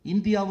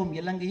இந்தியாவும்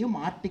இலங்கையும்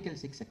ஆர்டிகல்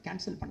 6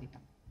 கேன்சல்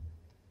பண்ணிட்டாங்க.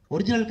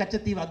 ஒரிஜினல்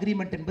கச்சத்தீவு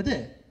அக்ரிமெண்ட் என்பது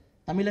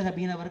தமிழக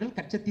மீனவர்கள்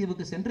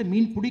கச்சத்தீவுக்கு சென்று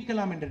மீன்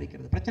பிடிக்கலாம் என்று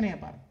இருக்கிறது. பிரச்சனையை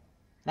பாருங்க,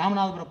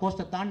 ராமநாதபுரம்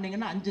கோஸ்ட்டை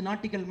தாண்டிங்கன்னா 5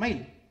 நாட்டிக்கல்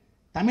மைல்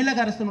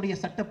தமிழக அரசனுடைய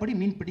சட்டப்படி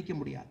மீன் பிடிக்க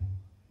முடியாது.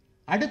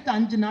 அடுத்த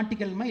 5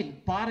 நாட்டிக்கல் மைல்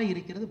பாறை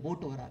இருக்கிறது,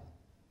 போட்டு வராது.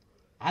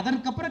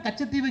 அதற்கப்புறம்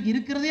கச்சத்தீவுக்கு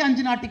இருக்கிறதே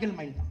 5 நாட்டிக்கல்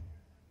மைல் தான்.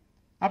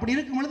 அப்படி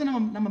இருக்கும் பொழுது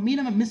நம்ம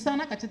மீனவன் மிஸ்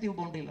ஆனா கச்சத்தீவு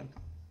பவுண்டரியில்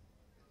இருக்கான்.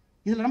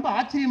 இதில் ரொம்ப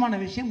ஆச்சரியமான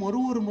விஷயம்,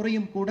 ஒரு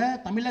முறையும் கூட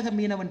தமிழக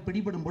மீனவன்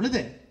பிடிபடும்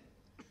பொழுது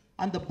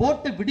அந்த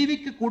போட்டை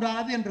விடுவிக்க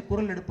கூடாது என்று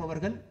குரல்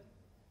எடுப்பவர்கள்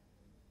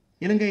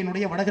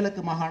இலங்கையினுடைய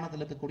வடகிழக்கு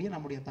மாகாணத்தில் இருக்கக்கூடிய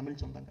நம்முடைய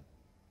தமிழ் சொந்தங்கள்.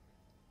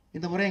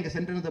 இந்த முறை இங்கே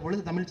சென்றிருந்த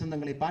பொழுது தமிழ்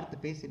சொந்தங்களை பார்த்து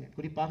பேசினேன்,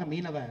 குறிப்பாக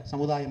மீனவ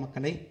சமுதாய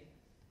மக்களை.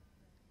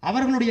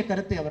 அவர்களுடைய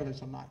கருத்தை அவர்கள்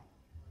சொன்னார்.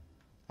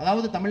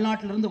 அதாவது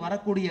தமிழ்நாட்டிலிருந்து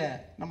வரக்கூடிய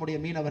நம்முடைய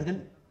மீனவர்கள்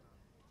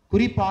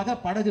குறிப்பாக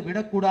படகு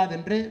விடக்கூடாது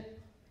என்று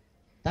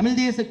தமிழ்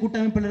தேசிய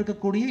கூட்டமைப்பில்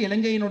இருக்கக்கூடிய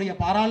இலங்கையினுடைய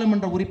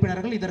பாராளுமன்ற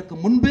உறுப்பினர்கள் இதற்கு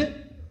முன்பு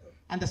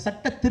அந்த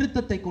சட்ட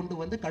திருத்தத்தை கொண்டு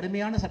வந்து,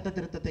 கடுமையான சட்ட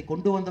திருத்தத்தை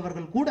கொண்டு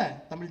வந்தவர்கள் கூட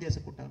தமிழ்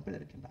தேசிய கூட்டமைப்பில்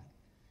இருக்கின்றார்.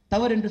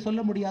 தவறு என்று சொல்ல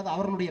முடியாது,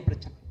 அவர்களுடைய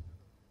பிரச்சனை.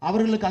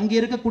 அவர்களுக்கு அங்கே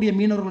இருக்கக்கூடிய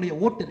மீனவர்களுடைய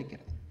ஓட்டு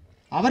இருக்கிறது,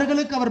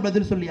 அவர்களுக்கு அவர்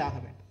பதில் சொல்லி ஆக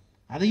வேண்டும்.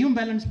 அதையும்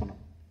பேலன்ஸ்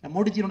பண்ணணும்.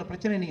 மோடிஜியோட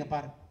பிரச்சனை நீங்க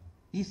பாருங்க,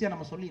 ஈஸியாக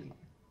நம்ம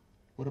சொல்லிடலாம்.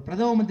 ஒரு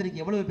பிரதம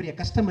மந்திரிக்கு எவ்வளவு பெரிய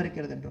கஷ்டம்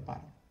இருக்கிறது என்று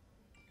பாருங்க.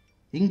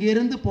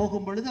 இங்கிருந்து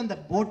போகும் பொழுது அந்த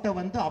போட்டை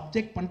வந்து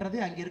அப்ஜெக்ட்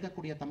பண்றதே அங்கே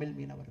இருக்கக்கூடிய தமிழ்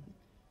மீனவர்கள்.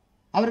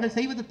 அவர்கள்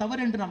செய்வது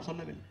தவறு என்று நாம்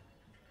சொல்லவில்லை.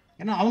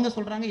 ஏன்னா அவங்க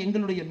சொல்றாங்க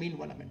எங்களுடைய மீன்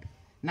வளம் என்று.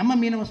 நம்ம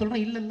மீனவ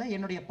சொல்றோம் இல்ல இல்ல,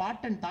 என்னுடைய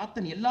பாட்டன்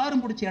தாத்தன்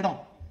எல்லாரும் பிடிச்ச இடம்,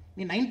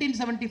 நீ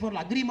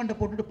 1974 அக்ரிமெண்ட்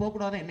போட்டுட்டு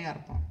போகக்கூடாது என்ன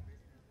அர்த்தம்?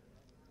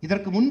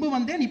 இதற்கு முன்பு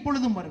வந்தேன்,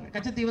 இப்பொழுதும் வருவேன்.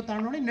 கச்சத்தீவு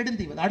தாண்டோட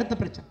நெடுந்தீவு அடுத்த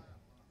பிரச்சனை.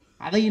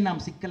 அதை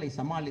நாம் சிக்கலை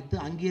சமாளித்து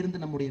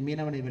அங்கிருந்து நம்முடைய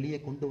மீனவனை வெளியே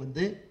கொண்டு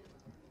வந்து,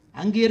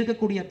 அங்கே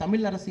இருக்கக்கூடிய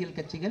தமிழ் அரசியல்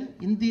கட்சிகள்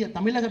இந்திய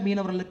தமிழக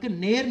மீனவர்களுக்கு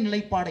நேர்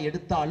நிலைப்பாடை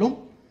எடுத்தாலும்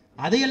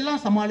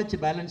அதையெல்லாம் சமாளித்து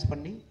பேலன்ஸ்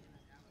பண்ணி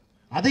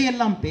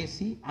அதையெல்லாம்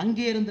பேசி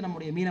அங்கே இருந்து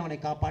நம்முடைய மீனவனை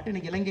காப்பாற்றி,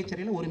 இன்னைக்கு இலங்கை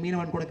சிறையில் ஒரு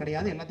மீனவன் கூட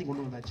கிடையாது, எல்லாத்தையும்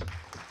கொண்டு வந்தாச்சு.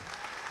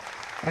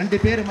 2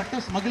 பேர்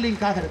மட்டும்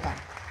ஸ்மக்லிங்காக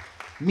இருக்காங்க.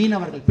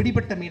 மீனவர்கள்,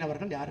 பிடிபட்ட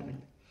மீனவர்கள் யாரும்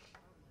இல்லை.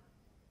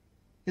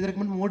 இதற்கு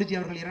முன்பு மோடிஜி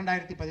அவர்கள்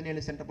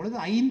 2017 சென்ற பொழுது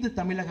 5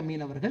 தமிழக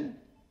மீனவர்கள்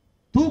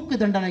தூக்கு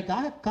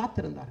தண்டனைக்காக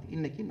காத்திருந்தார்கள்.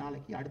 இன்னைக்கு,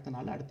 நாளைக்கு, அடுத்த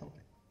நாள், அடுத்த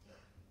முறை.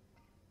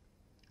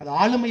 அது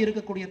ஆளுமை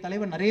இருக்கக்கூடிய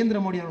தலைவர் நரேந்திர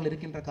மோடி அவர்கள்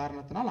இருக்கின்ற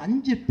காரணத்தினால்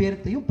 5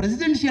 பேர்த்தையும்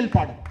பிரசிடென்ஷியல்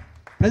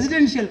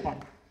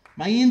பாடம்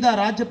மஹிந்தா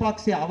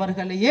ராஜபக்சே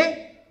அவர்களையே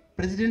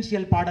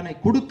பிரசிடென்ஷியல் பாடனை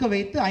கொடுக்க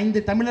வைத்து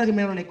 5 தமிழக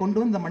மீனவர்களை கொண்டு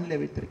வந்து இந்த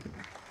மண்ணில்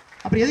வைத்திருக்கிறார்.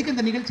 அப்புறம் எதுக்கு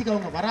இந்த நிகழ்ச்சிக்கு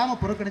அவங்க வராமல்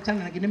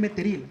புறக்கணிச்சாங்க எனக்கு இன்னுமே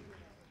தெரியல.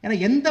 ஏன்னா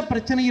எந்த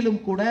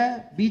பிரச்சனையிலும் கூட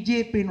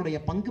பிஜேபியினுடைய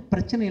பங்கு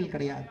பிரச்சனையில்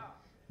கிடையாது,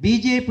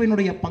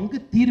 பிஜேபியினுடைய பங்கு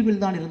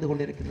தீர்வில் தான் இருந்து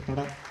கொண்டிருக்கிறது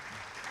தொடர்.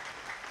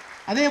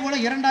 அதே போல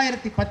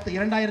 2010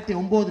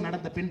 2009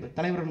 நடந்த பின்பு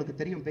தலைவர்களுக்கு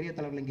தெரியும், பெரிய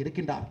தலைவர்கள் இங்கே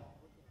இருக்கின்றார்.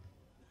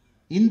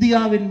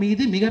 இந்தியாவின்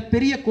மீது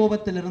மிகப்பெரிய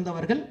கோபத்தில்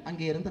இருந்தவர்கள்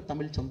அங்கே இருந்த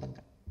தமிழ்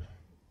சொந்தங்கள்.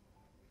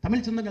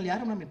 தமிழ் சொந்தங்கள்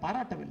யாரும் நம்மை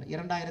பாராட்டவில்லை.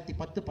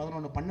 2010,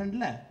 11,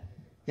 12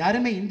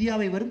 யாருமே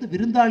இந்தியாவை வந்து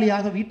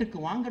விருந்தாளியாக வீட்டுக்கு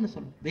வாங்கன்னு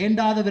சொல்ல,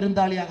 வேண்டாத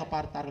விருந்தாளியாக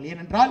பார்த்தார்கள்.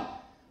 ஏனென்றால்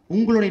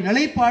உங்களுடைய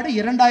நிலைப்பாடு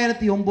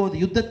 2009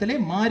 யுத்தத்திலே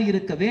மாறி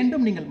இருக்க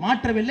வேண்டும், நீங்கள்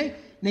மாற்றவில்லை.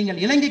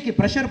 நீங்கள் இலங்கைக்கு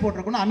பிரஷர்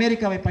போட்டிருக்கணும்,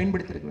 அமெரிக்காவை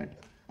பயன்படுத்தி இருக்க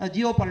வேண்டும். அது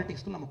ஜியோ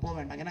பாலிட்டிக்ஸ்க்கு நம்ம போக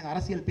வேண்டாம், எனக்கு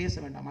அரசியல் பேச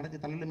வேண்டாம், அனைத்து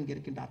தலைவர்களும் இங்கே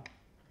இருக்கின்றார்.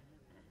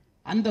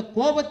 அந்த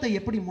கோபத்தை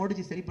எப்படி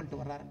மோடிஜி சரி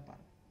பண்ணிட்டு வர்றாருன்னு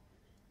பாருங்க.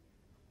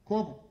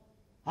 கோபம்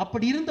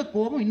அப்படி இருந்த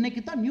கோபம்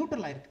இன்னைக்கு தான்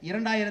நியூட்ரல் ஆயிருக்கு.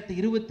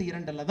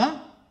 2022 தான்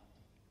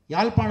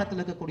யாழ்ப்பாணத்தில்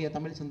இருக்கக்கூடிய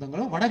தமிழ்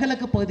சொந்தங்களோ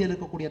வடகிழக்கு பகுதியில்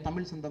இருக்கக்கூடிய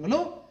தமிழ் சொந்தங்களோ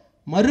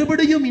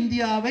மறுபடியும்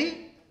இந்தியாவை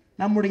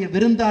நம்முடைய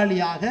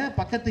விருந்தாளியாக,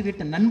 பக்கத்து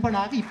வீட்டு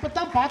நண்பனாக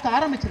இப்பதான் பார்க்க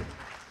ஆரம்பிச்சிருக்கு.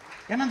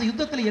 ஏன்னா அந்த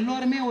யுத்தத்தில்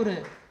எல்லோருமே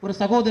ஒரு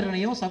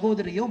சகோதரனையோ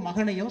சகோதரியோ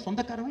மகனையோ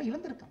சொந்தக்காரங்களோ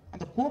இழந்திருக்காங்க.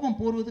 அந்த கோபம்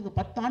போர்வதுக்கு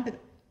 10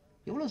 ஆண்டுகள்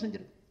எவ்வளவு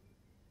செஞ்சிருக்கு?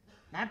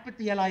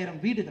 47,000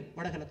 வீடுகள்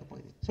வடகிழக்கு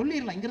பகுதி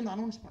சொல்லிடலாம், இங்கிருந்து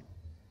அனௌன்ஸ் பண்ண.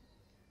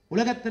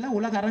 உலகத்தில்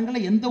உலக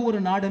அரங்கில் எந்த ஒரு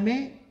நாடுமே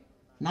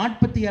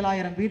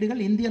 47,000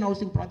 வீடுகள் இந்தியன்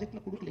ஹவுசிங் ப்ராஜெக்ட்ல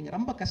கொடுக்கலீங்க.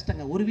 ரொம்ப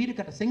கஷ்டங்க. ஒரு வீடு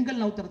கட்ட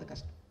செங்கல் நவுத்துறது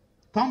கஷ்டம்,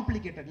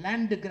 காம்ப்ளிகேட்டட்.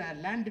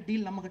 லேண்டு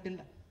டீல் நம்ம கிட்ட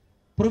இல்லை.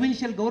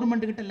 ப்ரொவின்ஷியல்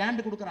கவர்மெண்ட் கிட்ட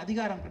லேண்டு கொடுக்குற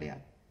அதிகாரம்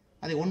கிடையாது.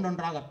 அதை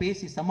ஒன்றொன்றாக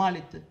பேசி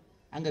சமாளித்து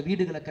அங்கே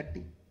வீடுகளை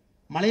கட்டி,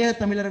 மலையக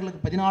தமிழர்களுக்கு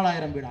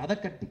 14,000 வீடு அதை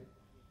கட்டி,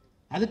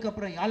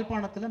 அதுக்கப்புறம்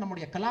யாழ்ப்பாணத்தில்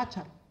நம்முடைய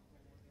கலாச்சாரம்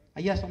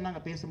ஐயா சொன்னாங்க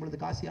பேசும்பொழுது,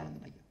 காசி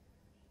ஆனந்தன் ஐயா,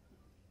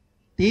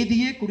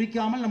 தேதியே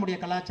குறிக்காமல் நம்முடைய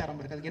கலாச்சாரம்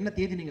இருக்கு. அதுக்கு என்ன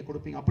தேதி நீங்க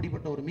கொடுப்பீங்க?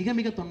 அப்படிப்பட்ட ஒரு மிக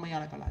மிக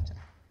தொன்மையான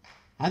கலாச்சாரம்.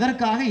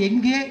 அதற்காக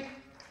எங்கே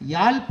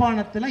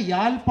யாழ்ப்பாணத்தில்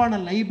யாழ்ப்பாண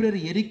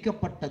லைப்ரரி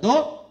எரிக்கப்பட்டதோ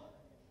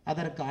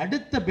அதற்கு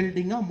அடுத்த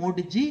பில்டிங்கா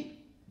மோடிஜி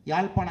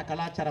யாழ்ப்பாண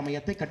கலாச்சார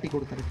மையத்தை கட்டி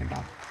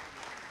கொடுத்திருக்கின்றார்.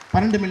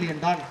 $12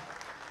 மில்லியன்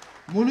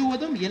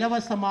முழுவதும்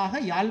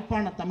இலவசமாக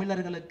யாழ்ப்பாண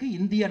தமிழர்களுக்கு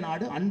இந்திய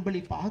நாடு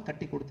அன்பளிப்பாக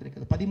கட்டி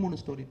கொடுத்திருக்கிறது. 13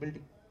 ஸ்டோரி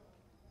பில்டிங்.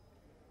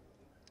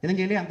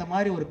 இலங்கையிலே அந்த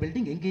மாதிரி ஒரு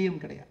பில்டிங்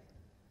எங்கேயும் கிடையாது.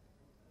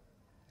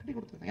 கட்டி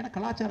கொடுத்திருக்காங்க. ஏன்னா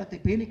கலாச்சாரத்தை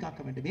பேணி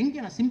காக்க வேண்டும்.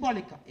 எங்கே நான்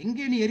சிம்பாலிக்கா,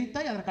 எங்கே நீ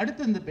எரித்தாய் அதற்கு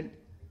அடுத்து இந்த பில்டிங்.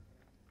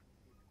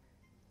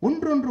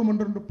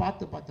 ஒன்றொன்று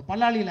பார்த்து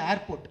பல்லாளியில்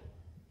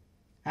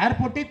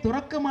ஏர்போர்ட்டை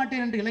துறக்க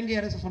மாட்டேன் என்று இலங்கை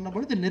அரசு சொன்ன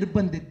பொழுது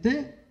நிர்பந்தித்து,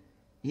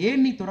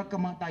 ஏன் நீ துறக்க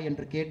மாட்டாய்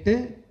என்று கேட்டு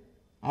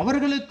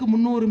அவர்களுக்கு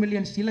 300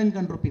 மில்லியன்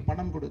ஸ்ரீலங்கன் ரூபி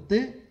பணம் கொடுத்து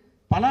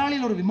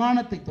பலாலில் ஒரு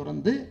விமானத்தை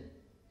திறந்து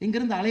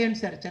இங்கிருந்து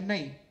அலையன்ஸ் ஏர் சென்னை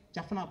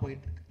ஜஃப்னா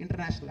போயிட்டு இருக்கு,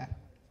 இன்டர்நேஷனல் ஏர்.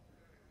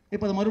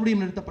 இப்போ அது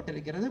மறுபடியும்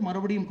நிறுத்தப்பட்டிருக்கிறது.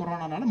 மறுபடியும்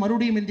கொரோனானால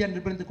மறுபடியும் இந்தியா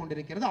நிர்பந்தித்துக்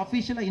கொண்டிருக்கிறது.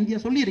 அஃபீஷியலாக இந்தியா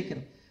சொல்லி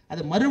இருக்கிறது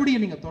அது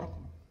மறுபடியும் நீங்க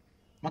திறக்கணும்.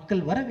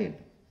 மக்கள் வர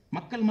வேண்டும்.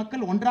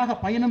 மக்கள் ஒன்றாக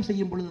பயணம்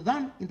செய்யும்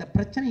பொழுதுதான் இந்த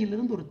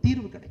பிரச்சனையிலிருந்து ஒரு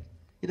தீர்வு கிடைக்கும்.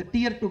 இது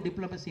Tier 2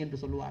 டிப்ளமசி என்று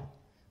சொல்லுவார்.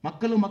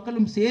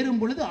 மக்களும் சேரும்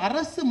பொழுது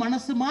அரசு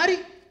மனசு மாறி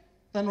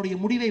தன்னுடைய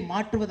முடிவை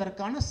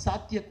மாற்றுவதற்கான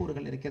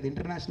சாத்தியக்கூறுகள் இருக்கிறது.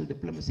 இன்டர்நேஷனல்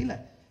டிப்ளமசியில்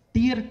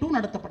Tier 2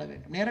 நடத்தப்பட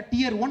வேண்டும். நேராக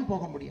Tier 1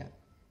 போக முடியாது.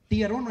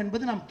 Tier 1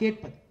 என்பது நாம்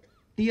கேட்பது,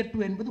 Tier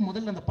 2 என்பது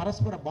முதல்ல அந்த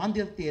பரஸ்பர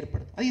பாந்தியத்தை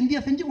ஏற்படுது. அது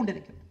இந்தியா செஞ்சு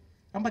கொண்டிருக்கிறது.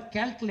 ரொம்ப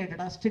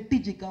கால்குலேட்டடா,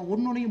 ஸ்ட்ராட்டஜிக்கா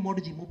ஒன்னொன்னையும்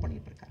மோடிஜி மூவ்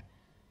பண்ணிட்டு இருக்காரு.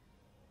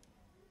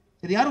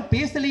 இது யாரும்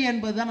பேசலையே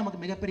என்பதுதான் நமக்கு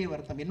மிகப்பெரிய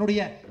வருத்தம்.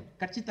 என்னுடைய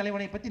கட்சி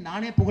தலைவனை பற்றி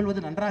நானே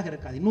புகழ்வது நன்றாக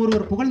இருக்காது,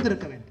 இன்னொருவர் புகழ்ந்து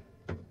இருக்க வேண்டும்.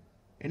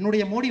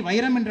 என்னுடைய மோடி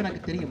வைரம் என்று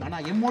எனக்கு தெரியும்,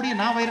 ஆனால் என் மோடியை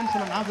நான் வைரம்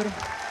சொல்ல நான்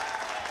விரும்புகிறேன்.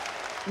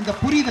 இந்த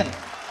புரிதல்,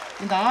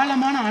 இந்த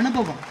ஆழமான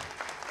அனுபவம்,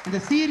 இந்த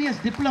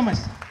சீரியஸ்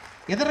டிப்ளமசி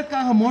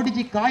எதற்காக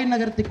மோடிஜி காய்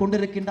நகர்த்தி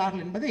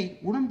கொண்டிருக்கின்றார்கள் என்பதை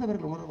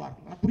உணர்ந்தவர்கள்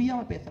உணர்வார்கள். ஆனால்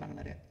புரியாமல் பேசுறாங்க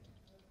நிறைய.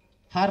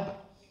 ஹார்பர்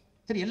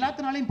சரி,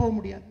 எல்லாத்தினாலையும் போக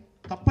முடியாது.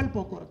 கப்பல்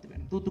போக்குவரத்து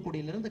வேணும்.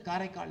 தூத்துக்குடியிலிருந்து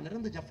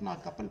காரைக்காலிலிருந்து ஜஃப்னா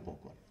கப்பல்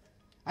போக்குவரத்து.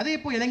 அதே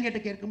போல் இலங்கையிட்ட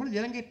கேட்கும்போது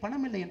இலங்கை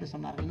பணம் இல்லை என்று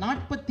சொன்னார்கள்.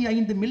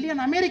 $45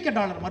 மில்லியன்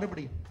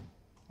மறுபடியும்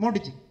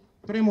மோடிஜி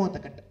துறைமுகத்தை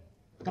கட்ட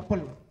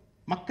கப்பல்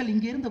மக்கள்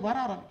இங்கே இருந்து வர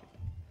ஆரம்பிக்கும்.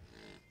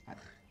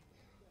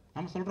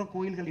 நம்ம சொல்றோம்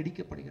கோயில்கள்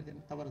இடிக்கப்படுகிறது,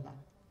 தவறுதான்.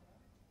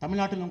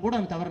 தமிழ்நாட்டிலும் கூட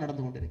அந்த தவறு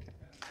நடந்து கொண்டிருக்கிறது.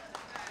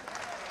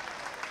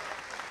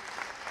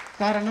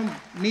 காரணம்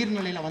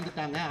நீர்நிலையில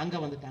வந்துட்டாங்க, அங்க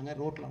வந்துட்டாங்க,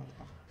 ரோட்ல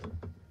வந்துட்டாங்க.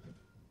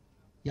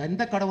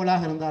 எந்த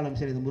கடவுளாக இருந்தாலும்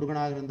சரி, இது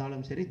முருகனாக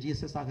இருந்தாலும் சரி,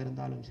 ஜீசஸாக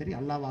இருந்தாலும் சரி,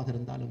 அல்லாவாக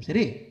இருந்தாலும்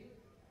சரி,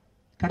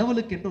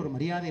 கடவுளுக்கு என்று ஒரு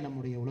மரியாதை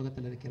நம்முடைய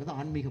உலகத்தில் இருக்கிறது,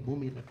 ஆன்மீக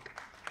பூமியில் இருக்கு.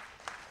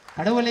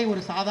 கடவுளை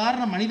ஒரு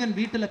சாதாரண மனிதன்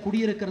வீட்டில்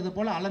குடியிருக்கிறது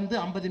போல அளந்து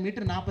 50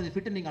 மீட்டர் 40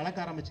 ஃபீட் நீங்க அளக்க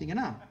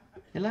ஆரம்பிச்சீங்கன்னா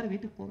எல்லாரும்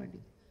வீட்டுக்கு போக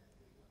வேண்டியது.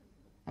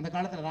 அந்த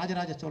காலத்தில்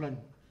ராஜராஜ சோழன்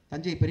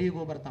தஞ்சை பெரிய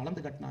கோபுரத்தை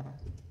அளந்து கட்டினாரா?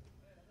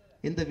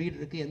 எந்த வீடு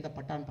இருக்கு, எந்த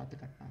பட்டான்னு பார்த்து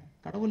கட்டினார்.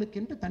 கடவுளுக்கு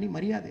என்று தனி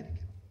மரியாதை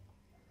இருக்கு.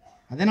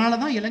 அதனால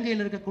தான்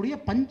இலங்கையில் இருக்கக்கூடிய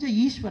பஞ்ச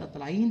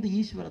ஈஸ்வரத்தில் 5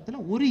 ஈஸ்வரத்தில்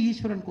ஒரு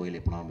ஈஸ்வரன்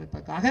கோயிலை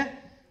புனரமைப்பதற்காக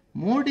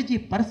மோடிஜி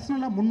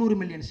பர்சனலா $300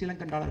 மில்லியன்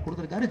ஸ்ரீலங்கன்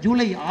கொடுத்திருக்காரு.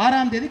 ஜூலை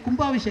 6ஆம் தேதி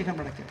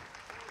கும்பாபிஷேகம் நடக்கிறது.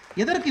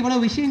 எதற்கு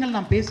இவ்வளவு விஷயங்கள்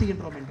நாம்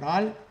பேசுகின்றோம்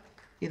என்றால்,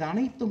 இது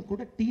அனைத்தும்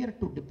கூட Tier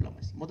 2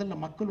 டிப்ளமசி. முதல்ல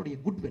மக்களுடைய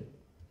குட்வில்.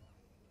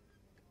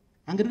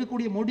 அங்க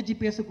இருக்கக்கூடிய மோடிஜி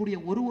பேசக்கூடிய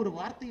ஒரு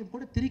வார்த்தையும்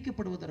கூட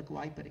திரிக்கப்படுவதற்கு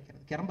வாய்ப்பு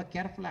இருக்கிறது. ரொம்ப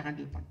கேர்ஃபுல்லா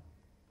ஹேண்டில் பண்ண.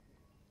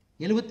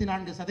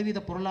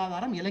 74%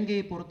 பொருளாதாரம்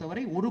இலங்கையை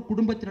பொறுத்தவரை ஒரு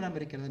குடும்பத்தினிடம்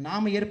இருக்கிறது.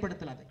 நாம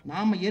ஏற்படுத்தல, அதை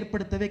நாம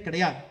ஏற்படுத்தவே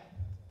கிடையாது.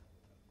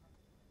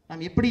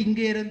 நாம் எப்படி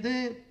இங்கே இருந்து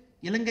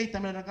இலங்கை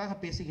தமிழருக்காக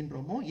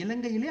பேசுகின்றோமோ,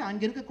 இலங்கையிலே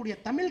அங்கே இருக்கக்கூடிய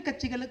தமிழ்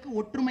கட்சிகளுக்கு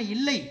ஒற்றுமை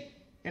இல்லை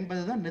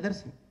என்பதுதான்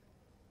நிதர்சனம்.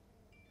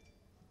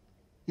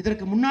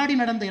 இதற்கு முன்னாடி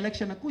நடந்த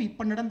எலெக்ஷனுக்கும்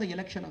இப்ப நடந்த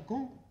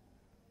எலெக்ஷனுக்கும்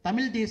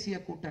தமிழ் தேசிய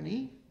கூட்டணி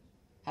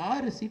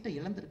 6 சீட்டை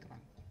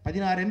இழந்திருக்கிறாங்க.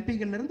 16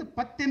 எம்பிகள் இருந்து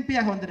 10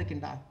 எம்பியாக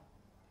வந்திருக்கின்றார்.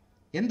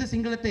 எந்த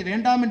சிங்களத்தை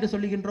வேண்டாம் என்று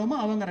சொல்லுகின்றோமோ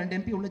அவங்க 2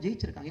 எம்பி உள்ள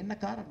ஜெயிச்சிருக்காங்க. என்ன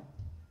காரணம்,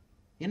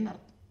 என்ன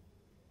அர்த்தம்?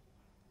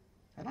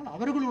 அதனால்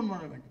அவர்களும்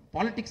உணர வேண்டும்.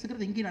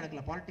 பாலிடிக்ஸ்ங்கிறது இங்கேயும்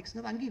நடக்கல,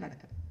 பாலிடிக்ஸ்ங்கிறது அங்கேயும்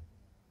நடக்குது.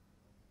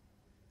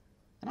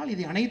 அதனால்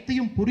இதை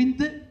அனைத்தையும்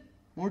புரிந்து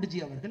மோடிஜி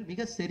அவர்கள்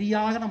மிக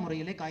சரியான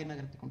முறையிலே காய்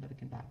நகர்த்தி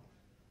கொண்டிருக்கின்றார்.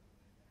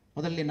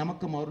 முதல்ல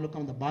நமக்கும்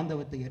அவர்களுக்கும் அந்த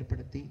பாந்தவத்தை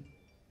ஏற்படுத்தி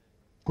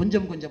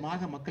கொஞ்சம்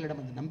கொஞ்சமாக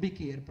மக்களிடம் அந்த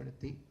நம்பிக்கையை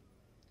ஏற்படுத்தி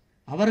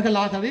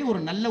அவர்களாகவே ஒரு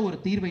நல்ல ஒரு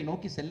தீர்வை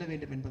நோக்கி செல்ல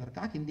வேண்டும்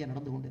என்பதற்காக இந்தியா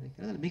நடந்து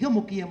கொண்டிருக்கிறது. மிக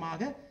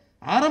முக்கியமாக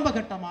ஆரம்ப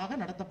கட்டமாக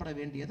நடத்தப்பட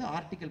வேண்டியது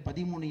ஆர்டிகல்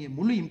 13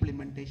 முழு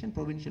இம்ப்ளிமெண்டேஷன்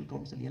ப்ரொவின்ஷியல்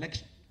கவுன்சில்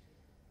எலெக்ஷன்.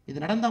 இது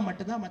நடந்தால்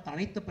மட்டும்தான் மற்ற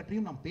அனைத்து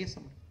பற்றியும் நாம் பேச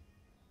முடியும்.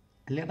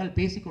 இல்லையானால்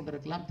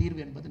பேசிக்கொண்டிருக்கலாம்,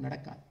 தீர்வு என்பது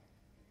நடக்காது.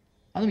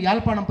 அதுவும்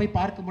யாழ்ப்பாணம் போய்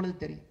பார்க்கும் பொழுது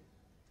தெரியும்,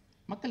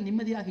 மக்கள்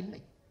நிம்மதியாக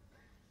இல்லை.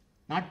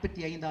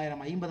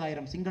 45,000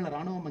 50,000 சிங்கள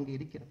இராணுவம் அங்கே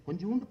இருக்கிறது.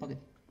 கொஞ்சோண்டு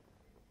பகுதி,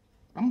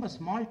 ரொம்ப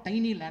ஸ்மால்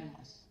டைனி லேண்ட்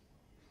மாஸ்.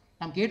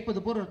 நாம் கேட்பது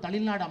போல் ஒரு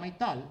தமிழ்நாடு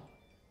அமைத்தால்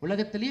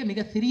உலகத்திலேயே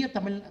மிக சிறிய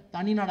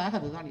தனிநாடாக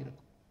அதுதான்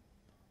இருக்கும்.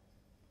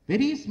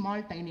 Very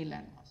small tiny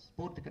land mass.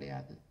 Board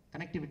கிடையாது,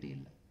 கனெக்டிவிட்டி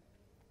இல்லை.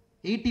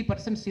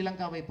 80%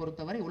 ஸ்ரீலங்காவை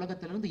பொறுத்தவரை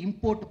உலகத்திலிருந்து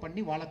இம்போர்ட்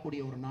பண்ணி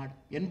வாழக்கூடிய ஒரு நாடு.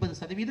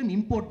 80%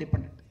 இம்போர்ட்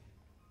டிபெண்ட்.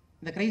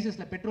 இந்த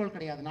கிரைசிஸ்ல பெட்ரோல்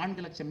கிடையாது.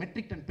 4 லட்சம்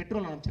matric ton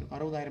petrol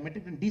அனுப்பிச்சிருக்கோம், 60,000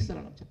 matric ton diesel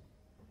அனுப்பிச்சிருக்கோம்.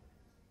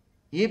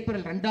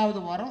 April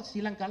 2வது வாரம்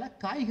ஸ்ரீலங்காவில்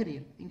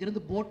காய்கறிகள்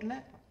இங்கிருந்து போட்டில்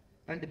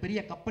 2 பெரிய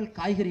கப்பல்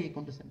காய்கறியை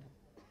கொண்டு சென்றார்.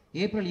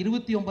 ஏப்ரல்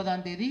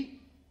 29ஆம் தேதி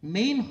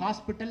main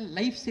hospital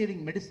life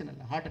saving medicine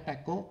இல்லை, ஹார்ட்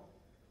அட்டாக்கோ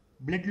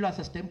பிளட்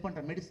லாஸை ஸ்டெம்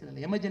பண்ணுற மெடிசன்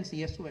இல்லை, எமர்ஜென்சி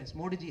SOS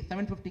மோடிஜி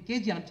 750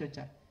 kg அனுப்பிச்சு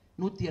வச்சார்.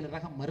 107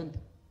 ரகம் மருந்து.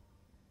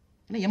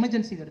 ஏன்னா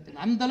எமர்ஜென்சி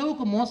எடுத்து அந்த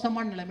அளவுக்கு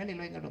மோசமான நிலைமையில்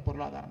இலங்கையோட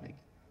பொருளாதாரம்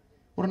இருக்கு.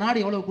 ஒரு நாடு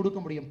எவ்வளவு கொடுக்க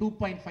முடியும்?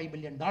 $2.5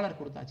 பில்லியன்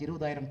கொடுத்தாச்சு.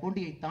 20,000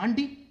 கோடியை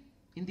தாண்டி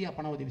இந்தியா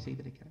பண உதவி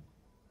செய்திருக்கிறது.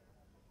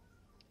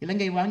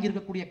 இலங்கை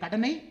வாங்கியிருக்கக்கூடிய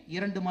கடனை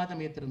 2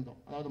 மாதம் ஏற்றிருந்தோம்.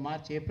 அதாவது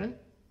மார்ச் ஏப்ரல்,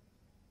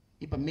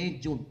 இப்போ May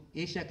June.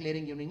 Asia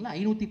clearing யூனியன்ல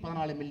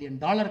 $514 million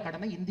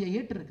கடனை இந்தியா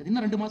ஏற்றிருக்கு.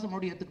 இன்னும் 2 மாதம்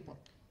மறுபடியும் ஏற்றுக்க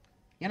போறோம்.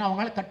 ஏன்னா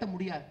அவங்களால கட்ட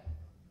முடியாது.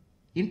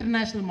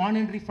 இன்டர்நேஷனல்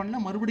மானிட்டரி ஃபண்ட்ல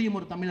மறுபடியும்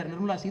ஒரு தமிழர்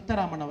நிர்மலா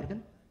சீதாராமன்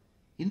அவர்கள்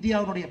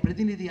இந்தியாவுடைய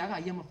பிரதிநிதியாக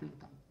IMF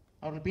இருக்காங்க.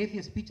 அவர்கள்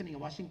பேசிய ஸ்பீச்சை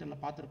நீங்கள்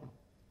வாஷிங்டனில் பார்த்துருக்கணும்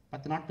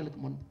 10 நாட்களுக்கு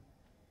முன்பு.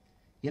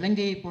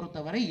 இலங்கையை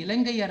பொறுத்தவரை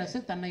இலங்கை அரசு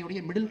தன்னையுடைய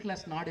மிடில்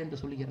கிளாஸ் நாடு என்று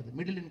சொல்கிறது,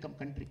 மிடில் இன்கம்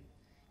கண்ட்ரி.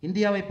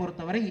 இந்தியாவை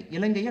பொறுத்தவரை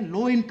இலங்கையை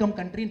லோ இன்கம்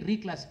கண்ட்ரின்னு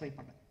ரீகிளாசிஃபை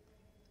பண்ண.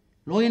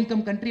 லோ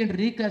இன்கம் கண்ட்ரி என்று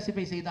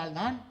ரீகிளாசிஃபை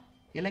செய்தால்தான்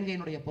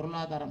இலங்கையினுடைய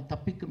பொருளாதாரம்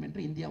தப்பிக்கும்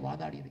என்று இந்தியா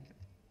வாதாடி இருக்கிறது.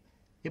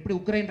 எப்படி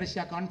உக்ரைன்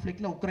ரஷ்யா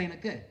கான்ஃப்ளிக்ட்ல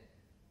உக்ரைனுக்கு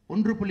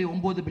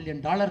 $1.9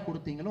 பில்லியன்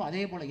கொடுத்தீங்களோ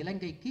அதே போல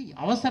இலங்கைக்கு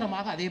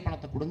அவசரமாக அதே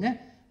பணத்தை கொடுங்க.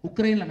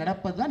 உக்ரைனில்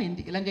நடப்பதுதான்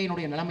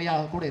இலங்கையினுடைய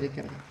நிலைமையாக கூட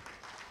இருக்கிறது.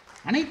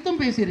 அனைத்தும்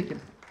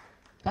பேசியிருக்கிறது.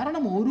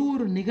 காரணம்,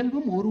 ஒரு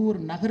நிகழ்வும் ஒரு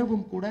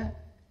நகர்வும் கூட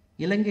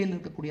இலங்கையில்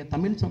இருக்கக்கூடிய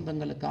தமிழ்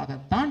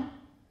சொந்தங்களுக்காகத்தான்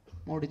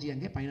மோடிஜி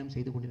அங்கே பயணம்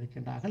செய்து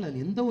கொண்டிருக்கின்றார்கள்.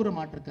 அதில் எந்த ஒரு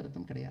மாற்று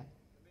கருத்தும் கிடையாது.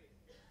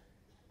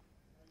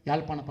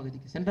 யாழ்ப்பாண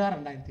பகுதிக்கு சென்றார்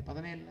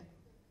 2017.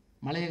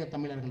 மலையக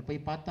தமிழர்கள்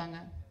போய் பார்த்தாங்க,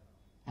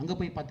 அங்கே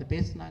போய் பார்த்து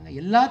பேசினாங்க,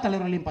 எல்லா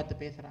தலைவர்களையும்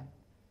பார்த்து பேசுகிறாங்க.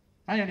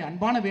 ஆனால் என்னுடைய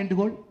அன்பான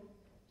வேண்டுகோள்,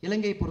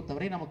 இலங்கையை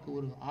பொறுத்தவரை நமக்கு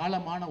ஒரு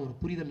ஆழமான ஒரு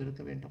புரிதல்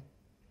இருக்க வேண்டும்.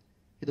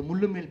 இது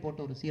முள்ளு மேல் போட்ட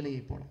ஒரு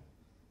சீலையை போல.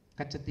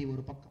 கச்சத்தீவு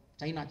ஒரு பக்கம்,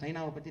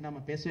 சைனாவை பற்றி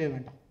நாம் பேசவே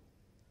வேண்டாம்.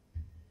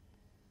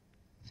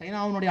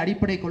 சைனாவினுடைய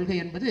அடிப்படை கொள்கை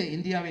என்பது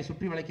இந்தியாவை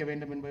சுற்றி வளைக்க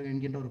வேண்டும்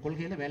என்கின்ற ஒரு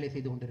கொள்கையில் வேலை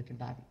செய்து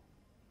கொண்டிருக்கின்றார்கள்.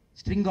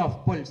 ஸ்ட்ரிங் ஆஃப்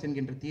பேர்ல்ஸ்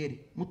என்கின்ற தியரி,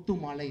 முத்து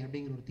மாலை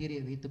அப்படிங்கிற ஒரு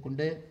தியரியை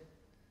வைத்துக்கொண்டு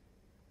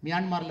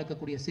மியான்மரில்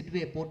இருக்கக்கூடிய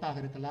சிட்வே போர்ட்டாக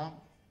இருக்கலாம்,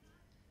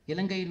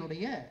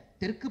 இலங்கையினுடைய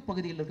தெற்கு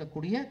பகுதியில்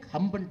இருக்கக்கூடிய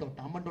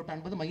ஹம்பன்டோட்டா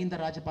என்பது மஹிந்த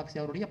ராஜபக்சே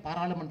அவருடைய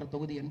பாராளுமன்ற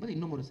தொகுதி என்பது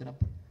இன்னும் ஒரு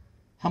சிறப்பு.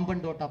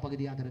 ஹம்பன்டோட்டா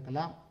பகுதியாக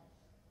இருக்கலாம்,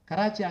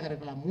 கராச்சியாக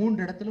இருக்கலாம்.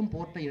 3 இடத்திலும்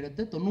போர்ட்டை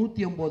எடுத்து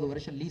 99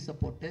 வருஷம் லீஸை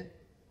போட்டு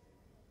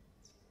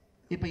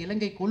இப்போ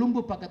இலங்கை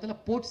கொழும்பு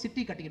பக்கத்தில் போர்ட்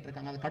சிட்டி கட்டிக்கிட்டு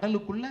இருக்காங்க. அது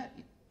கடலுக்குள்ள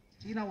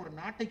சீனா ஒரு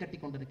நாட்டை கட்டி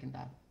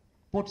கொண்டிருக்கின்றார்,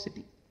 போர்ட்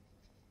சிட்டி.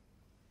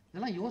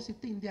 இதெல்லாம்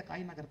யோசித்து இந்தியா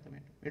காய் நகர்த்த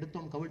வேண்டும்.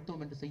 எடுத்தோம்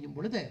கவிழ்த்தோம் என்று செய்யும்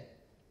பொழுது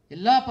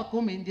எல்லா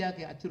பக்கமும்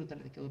இந்தியாவுக்கு அச்சுறுத்தல்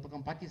இருக்கு. ஒரு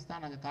பக்கம்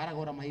பாகிஸ்தான் அங்கே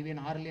காரகோரம் ஹைவே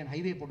 6 லேன்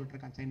ஹைவே போட்டுட்டு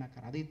இருக்கான்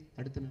சைனாக்கார், அதை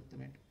தடுத்து நிறுத்த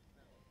வேண்டும்.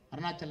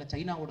 அருணாச்சல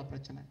சைனாவோட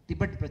பிரச்சனை,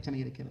 டிபெட் பிரச்சனை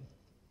இருக்கிறது.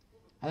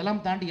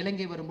 அதெல்லாம் தாண்டி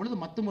இலங்கை வரும்பொழுது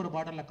மொத்தம் ஒரு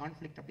பார்டர்ல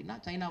கான்ஃப்ளிக்ட் அப்படின்னா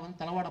சைனா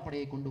தளவாட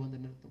படையை கொண்டு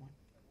வந்து நிறுத்துவான்.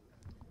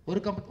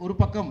 ஒரு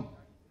பக்கம்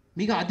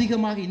மிக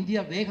அதிகமாக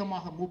இந்தியா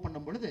வேகமாக மூவ்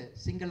பண்ணும் பொழுது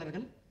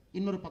சிங்களர்கள்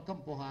இன்னொரு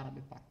பக்கம் போக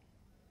ஆரம்பிப்பார்.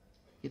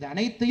 இது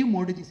அனைத்தையும்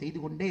மோடிஜி செய்து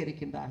கொண்டே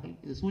இருக்கின்றார்கள்.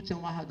 இது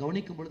சூட்சமாக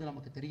கவனிக்கும் பொழுது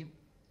நமக்கு தெரியும்,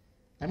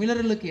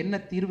 தமிழர்களுக்கு என்ன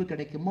தீர்வு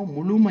கிடைக்குமோ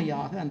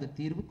முழுமையாக அந்த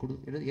தீர்வு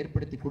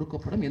ஏற்படுத்தி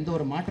கொடுக்கப்படும். எந்த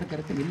ஒரு மாற்று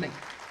கருத்தும் இல்லை.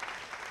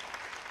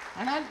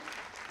 ஆனால்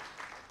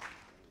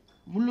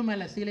முள்ளு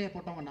மேல சீலையை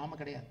போட்டவங்க நாம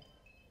கிடையாது.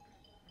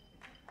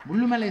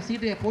 முள்ளு மேலே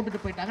சீட்டையை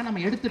போட்டுட்டு போயிட்டாங்க,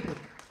 நம்ம எடுத்துட்டு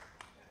இருக்கோம்.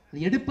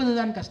 அது எடுப்பது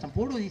தான் கஷ்டம்.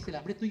 போடுவது ஈஸியில்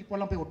அப்படியே தூக்கி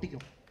போடலாம், போய்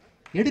ஒட்டிக்கும்.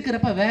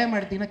 எடுக்கிறப்ப வேகமாக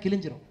எடுத்தீங்கன்னா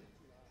கிழிஞ்சிரும்.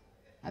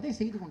 அதை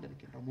செய்து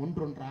கொண்டிருக்கின்றோம்.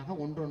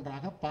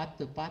 ஒன்றொன்றாக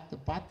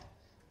பார்த்து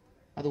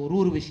அது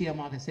ஒரு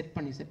விஷயமாக செட்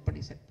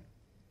பண்ணி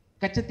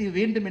கச்சத்தீவு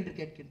வேண்டும் என்று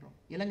கேட்கின்றோம்.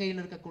 இலங்கையில்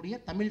இருக்கக்கூடிய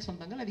தமிழ்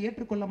சொந்தங்கள் அதை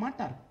ஏற்றுக்கொள்ள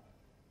மாட்டார்கள்.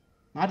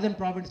 நார்தன்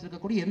ப்ராவின்ஸில்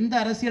இருக்கக்கூடிய எந்த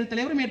அரசியல்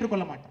தலைவரும்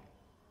ஏற்றுக்கொள்ள மாட்டார்.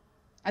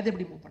 அது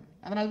எப்படி மூவ் பண்ண?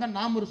 அதனால தான்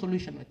நாம் ஒரு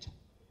சொல்யூஷன் வச்சோம்.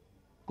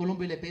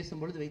 கொழும்பில்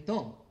பேசும்பொழுது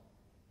வைத்தோம்,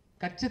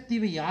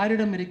 கச்சத்தீவு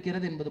யாரிடம்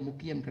இருக்கிறது என்பது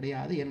முக்கியம்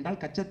கிடையாது.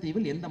 என்றால்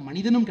கச்சத்தீவில் எந்த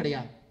மனிதனும்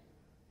கிடையாது,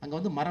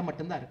 அங்கே மரம்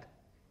மட்டும்தான் இருக்கு.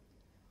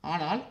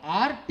 ஆனால்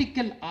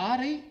ஆர்டிக்கல்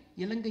 6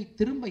 இலங்கை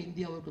திரும்ப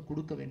இந்தியாவுக்கு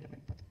கொடுக்க வேண்டும்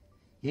என்பது.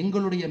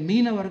 எங்களுடைய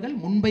மீனவர்கள்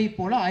முன்பை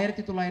போல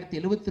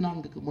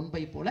 1974க்கு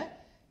முன்பை போல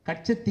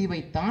கச்சத்தீவை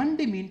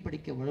தாண்டி மீன்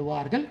பிடிக்க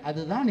வருவார்கள்.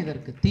 அதுதான்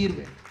இதற்கு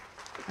தீர்வு.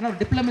 ஆனால்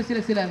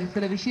டிப்ளமசியில்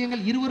சில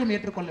விஷயங்கள் இருவரும்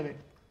ஏற்றுக்கொள்ள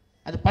வேண்டும்.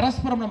 அது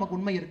பரஸ்பரம் நமக்கு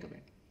உண்மை இருக்க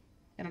வேண்டும்.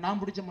 ஏன்னா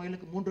நான் பிடிச்ச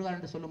முயலுக்கு 3 கால்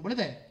என்று சொல்லும்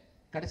பொழுது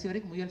கடைசி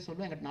வரைக்கும் முயல்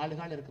சொல்லுவேன், எங்கிட்ட 4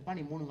 கால் இருக்குப்பா,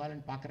 நீ 3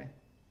 கால்னு பார்க்குறேன்.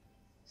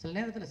 சில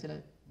நேரத்தில் சில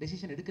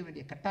டெசிஷன் எடுக்க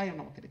வேண்டிய கட்டாயம்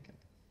நமக்கு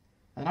இருக்கிறது.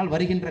 அதனால்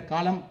வருகின்ற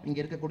காலம் இங்கே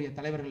இருக்கக்கூடிய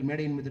தலைவர்கள்,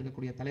 மேடையின் மீது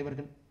இருக்கக்கூடிய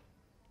தலைவர்கள்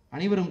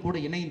அனைவரும் கூட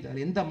இணைந்து, அது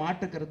எந்த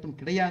மாற்று கருத்தும்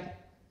கிடையாது.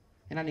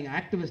 ஏன்னா நீங்கள்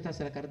ஆக்டிவிஸ்டாக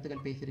சில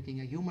கருத்துக்கள்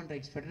பேசியிருக்கீங்க, ஹியூமன்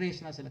ரைட்ஸ்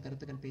ஃபெடரேஷனாக சில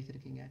கருத்துக்கள்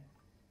பேசியிருக்கீங்க.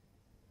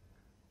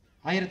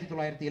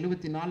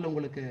 1974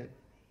 உங்களுக்கு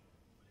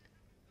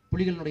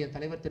புலிகளுடைய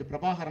தலைவர் திரு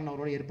பிரபாகரன்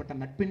அவரோடு ஏற்பட்ட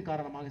நட்பின்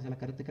காரணமாக சில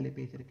கருத்துக்களை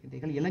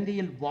பேசியிருக்கின்றீர்கள்.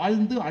 இலங்கையில்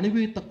வாழ்ந்து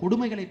அனுபவித்த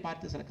கொடுமைகளை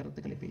பார்த்து சில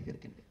கருத்துக்களை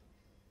பேசியிருக்கின்றேன்.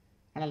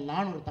 ஆனால்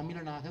நான் ஒரு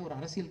தமிழனாக, ஒரு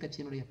அரசியல்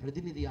கட்சியினுடைய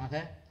பிரதிநிதியாக,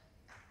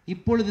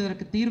 இப்பொழுது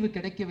இதற்கு தீர்வு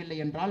கிடைக்கவில்லை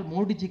என்றால்,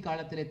 மோடிஜி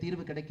காலத்திலே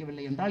தீர்வு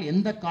கிடைக்கவில்லை என்றால்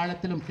எந்த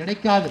காலத்திலும்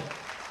கிடைக்காது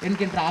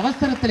என்கின்ற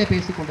அவசரத்திலே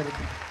பேசிக்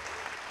கொண்டிருக்கிறேன்.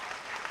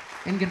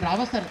 என்கின்ற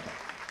அவசரத்தை,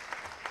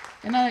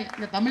 ஏன்னா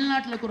இந்த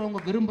தமிழ்நாட்டில்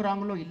இருக்கிறவங்க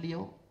விரும்புகிறாங்களோ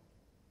இல்லையோ,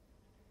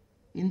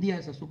 India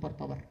is a super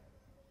power.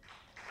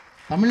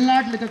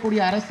 தமிழ்நாட்டில்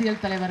இருக்கக்கூடிய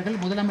அரசியல் தலைவர்கள்,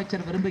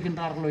 முதலமைச்சர்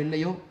விரும்புகின்றார்களோ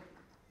இல்லையோ,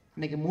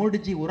 இன்னைக்கு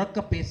மோடிஜி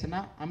உறக்க பேசினா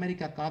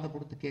அமெரிக்கா காதை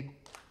கொடுத்து கேட்கும்.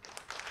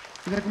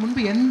 இதற்கு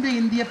முன்பு எந்த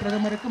இந்திய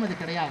பிரதமருக்கும் அது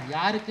கிடையாது.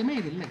 யாருக்குமே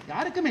இது இல்லை,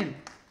 யாருக்குமே இல்லை.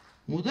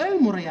 முதல்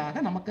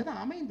முறையாக நமக்கு அது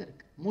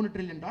அமைந்திருக்கு. $3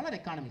 trillion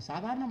எக்கானமி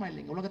சாதாரணமாக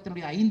இல்லைங்க.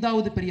 உலகத்தினுடைய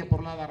 5வது பெரிய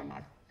பொருளாதார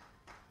நாடு.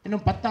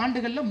 இன்னும் 10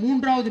 ஆண்டுகளில்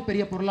 3வது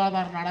பெரிய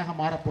பொருளாதார நாடாக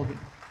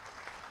மாறப்போகிறது.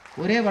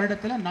 ஒரே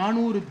வருடத்தில்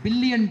 $400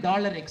 பில்லியன்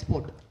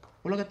எக்ஸ்போர்ட்.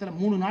 உலகத்தில்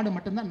 3 நாடு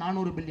மட்டும்தான்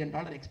 $400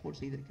 பில்லியன் எக்ஸ்போர்ட்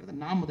செய்திருக்கிறது.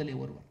 நான் முதலே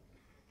ஒருவர்.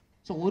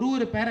 ஸோ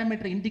ஒரு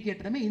பேராமீட்டர்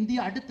இண்டிகேட்டருமே இந்தியா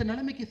அடுத்த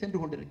நிலைமைக்கு சென்று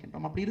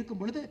கொண்டிருக்கின்றோம். அப்படி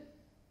இருக்கும் பொழுது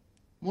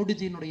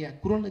மோடிஜியினுடைய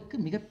குரலுக்கு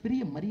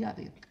மிகப்பெரிய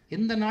மரியாதை இருக்கு.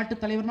 எந்த நாட்டு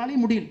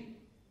தலைவர்னாலையும் முடியல.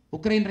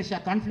 உக்ரைன் ரஷ்யா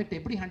கான்ஃப்ளிக்ட்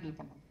எப்படி ஹேண்டில்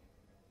பண்ணணும்?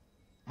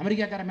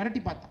 அமெரிக்காக்கார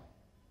மிரட்டி பார்த்தான்,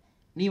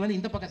 நீ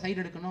இந்த பக்கம் சைடு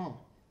எடுக்கணும்,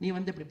 நீ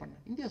இப்படி பண்ண.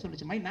 இந்தியா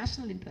சொல்லிச்சு, மை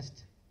நேஷனல்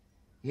இன்ட்ரெஸ்ட்,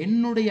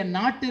 என்னுடைய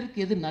நாட்டிற்கு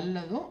எது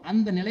நல்லதோ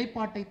அந்த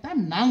நிலைப்பாட்டை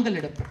தான் நாங்கள்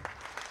எடுப்போம்.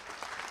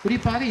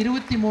 குறிப்பாக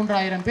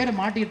 23,000 பேர்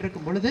மாட்டிட்டு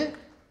இருக்கும் பொழுது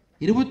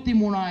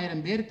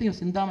 23,000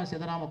 பேர்த்தையும் சிந்தாம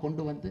சிதறாம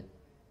கொண்டு வந்து,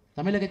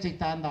 தமிழகத்தை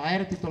சார்ந்த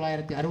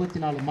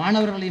 1964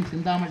 மாணவர்களையும்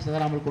சிந்தாமல்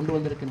சிதறாமல் கொண்டு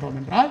வந்திருக்கின்றோம்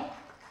என்றால்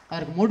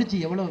அதற்கு மோடிஜி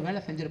எவ்வளவு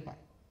வேலை செஞ்சிருப்பார்.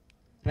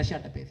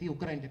 ரஷ்யாட்ட பேசி,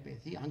 உக்ரைன்கிட்ட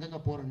பேசி, அங்கங்கே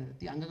போரை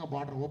நிறுத்தி, அங்கங்கே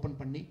பார்டர் ஓப்பன்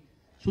பண்ணி,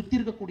 சுற்றி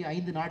இருக்கக்கூடிய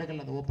 5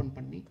 நாடுகள் அதை ஓப்பன்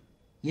பண்ணி,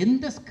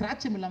 எந்த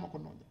ஸ்கிராட்சும் இல்லாமல்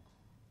கொண்டு வந்திருக்கோம்.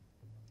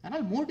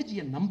 ஆனால்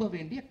மோடிஜியை நம்ப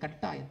வேண்டிய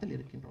கட்டாயத்தில்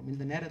இருக்கின்றோம்.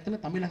 இந்த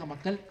நேரத்தில் தமிழக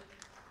மக்கள்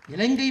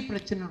இலங்கை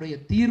பிரச்சனையுடைய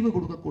தீர்வு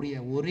கொடுக்கக்கூடிய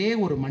ஒரே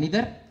ஒரு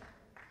மனிதர்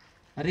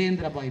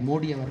நரேந்திரபாய்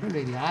மோடி அவர்கள்,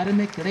 வேறு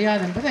யாருமே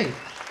கிடையாது என்பதை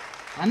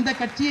அந்த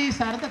கட்சியை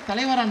சார்ந்த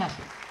தலைவராக நான்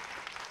சொல்றேன்.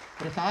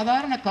 ஒரு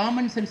சாதாரண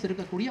காமன் சென்ஸ்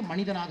இருக்கக்கூடிய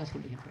மனிதனாக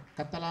சொல்லுகின்றேன்.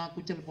 கத்தலாம்,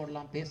 கூச்சல்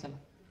போடலாம்,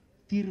 பேசலாம்,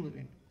 தீர்வு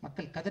வேண்டும்.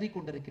 மக்கள்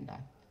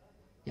கதறிக்கொண்டிருக்கின்றார்.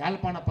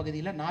 யாழ்ப்பாண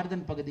பகுதியில்,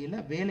 நார்தன் பகுதியில்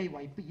வேலை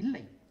வாய்ப்பு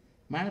இல்லை,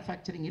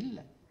 மேனுஃபேக்சரிங்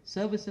இல்லை,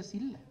 சர்வீசஸ்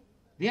இல்லை,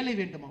 வேலை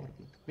வேண்டும்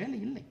அவர்களுக்கு, வேலை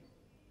இல்லை.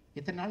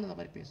 எத்தனை நாள் அதை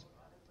மாதிரி பேசும்.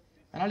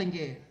 அதனால்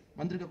இங்கே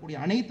வந்திருக்கக்கூடிய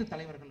அனைத்து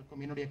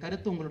தலைவர்களுக்கும் என்னுடைய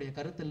கருத்து உங்களுடைய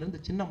கருத்திலிருந்து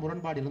சின்ன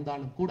முரண்பாடு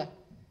இருந்தாலும் கூட,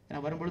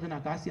 நான் வரும்பொழுது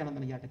நான் காசி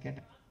ஆனந்தன் ஐயாட்ட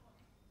கேட்டேன்,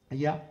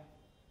 ஐயா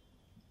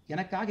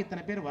எனக்காக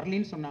இத்தனை பேர்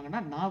வரலின்னு சொன்னாங்கன்னா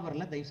நான்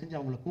வரல, தயவு செஞ்சு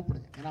அவங்கள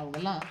கூப்பிடுங்க. ஏன்னா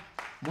அவங்கெல்லாம்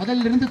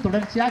முதல்ல இருந்து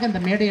தொடர்ச்சியாக இந்த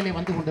மேடையிலே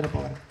வந்து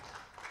கொண்டிருப்பவர்,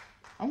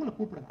 அவங்கள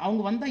கூப்பிடுங்க.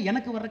 அவங்க வந்தால்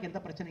எனக்கு வர்றதுக்கு எந்த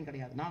பிரச்சனையும்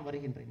கிடையாது, நான்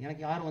வருகின்றேன்.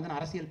 எனக்கு யாரும் நான்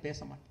அரசியல் பேச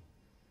மாட்டேன்.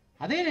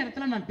 அதே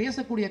நேரத்தில் நான்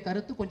பேசக்கூடிய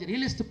கருத்து கொஞ்சம்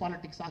ரியலிஸ்ட்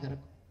பாலிடிக்ஸாக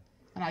இருக்கும்.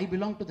 ஆனால் I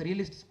belong to the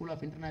realist school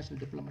of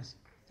international diplomacy.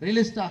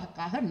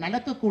 ரியலிஸ்டாக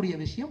நடக்கக்கூடிய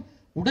விஷயம்,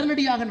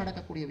 உடனடியாக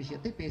நடக்கக்கூடிய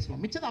விஷயத்தை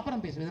பேசுவோம். மிச்சத்தை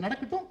அப்புறம் பேசுவோம். இது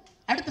நடக்கட்டும்,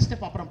 அடுத்த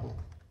ஸ்டெப் அப்புறம்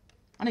போகும்.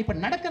 ஆனால் இப்போ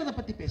நடக்கிறத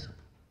பற்றி பேசுவோம்.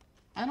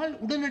 அதனால்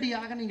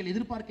உடனடியாக நீங்கள்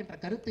எதிர்பார்க்கின்ற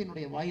கருத்து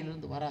என்னுடைய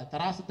வாயிலிருந்து வர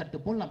தராசு தட்டு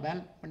போல் நான்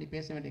பேல் பண்ணி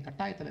பேச வேண்டிய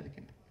கட்டாயத்தில்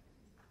இருக்கின்றேன்.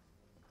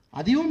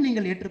 அதையும்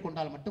நீங்கள்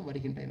ஏற்றுக்கொண்டால் மட்டும்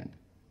வருகின்றேன் என்று.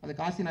 அது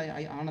காசி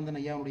ஆனந்தன்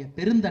ஐயாவுடைய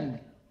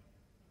பெருந்தன்மை.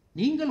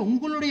 நீங்கள்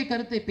உங்களுடைய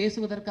கருத்தை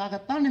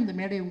பேசுவதற்காகத்தான் இந்த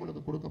மேடை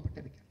உங்களுக்கு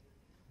கொடுக்கப்பட்டிருக்கிறது.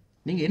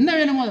 நீங்கள் என்ன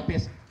வேணுமோ அதை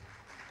பேசுங்க.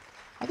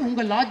 அது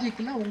உங்கள்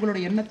லாஜிக்கில்,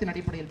 உங்களுடைய எண்ணத்தின்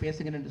அடிப்படையில்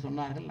பேசுகிறேன் என்று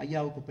சொன்னார்கள்.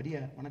 ஐயாவுக்கு பெரிய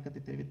வணக்கத்தை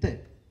தெரிவித்து,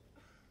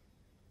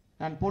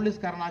 நான்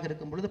போலீஸ்காரனாக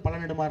இருக்கும் பொழுது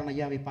பழநெடுமாறன்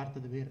ஐயாவை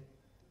பார்த்தது வேறு.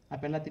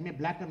 அப்போ எல்லாத்தையுமே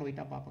பிளாக் அண்ட்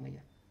ஒயிட்டாக பார்ப்போங்க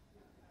ஐயா,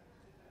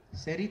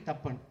 சரி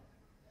தப்பன்.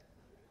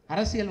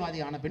 அரசியல்வாதி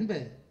ஆன பின்பு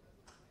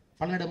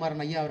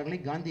பழநெடுமாறன் ஐயா அவர்களை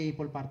காந்தியை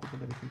போல் பார்த்து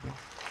கொண்டிருக்கின்றோம்.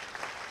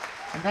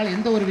 என்றால்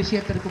எந்த ஒரு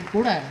விஷயத்திற்கும்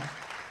கூட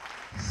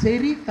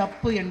சரி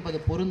தப்பு என்பது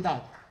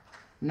பொருந்தாது.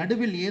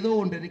 நடுவில் ஏதோ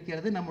ஒன்று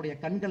இருக்கிறது, நம்முடைய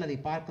கண்கள் அதை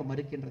பார்க்க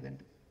மறுக்கின்றது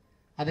என்று.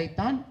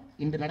 அதைத்தான்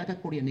இன்று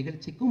நடக்கக்கூடிய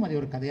நிகழ்ச்சிக்கும் அதை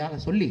ஒரு கதையாக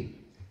சொல்லி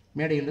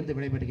மேடையிலிருந்து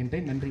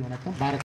விடைபெறுகின்றேன். நன்றி, வணக்கம். பாரத்.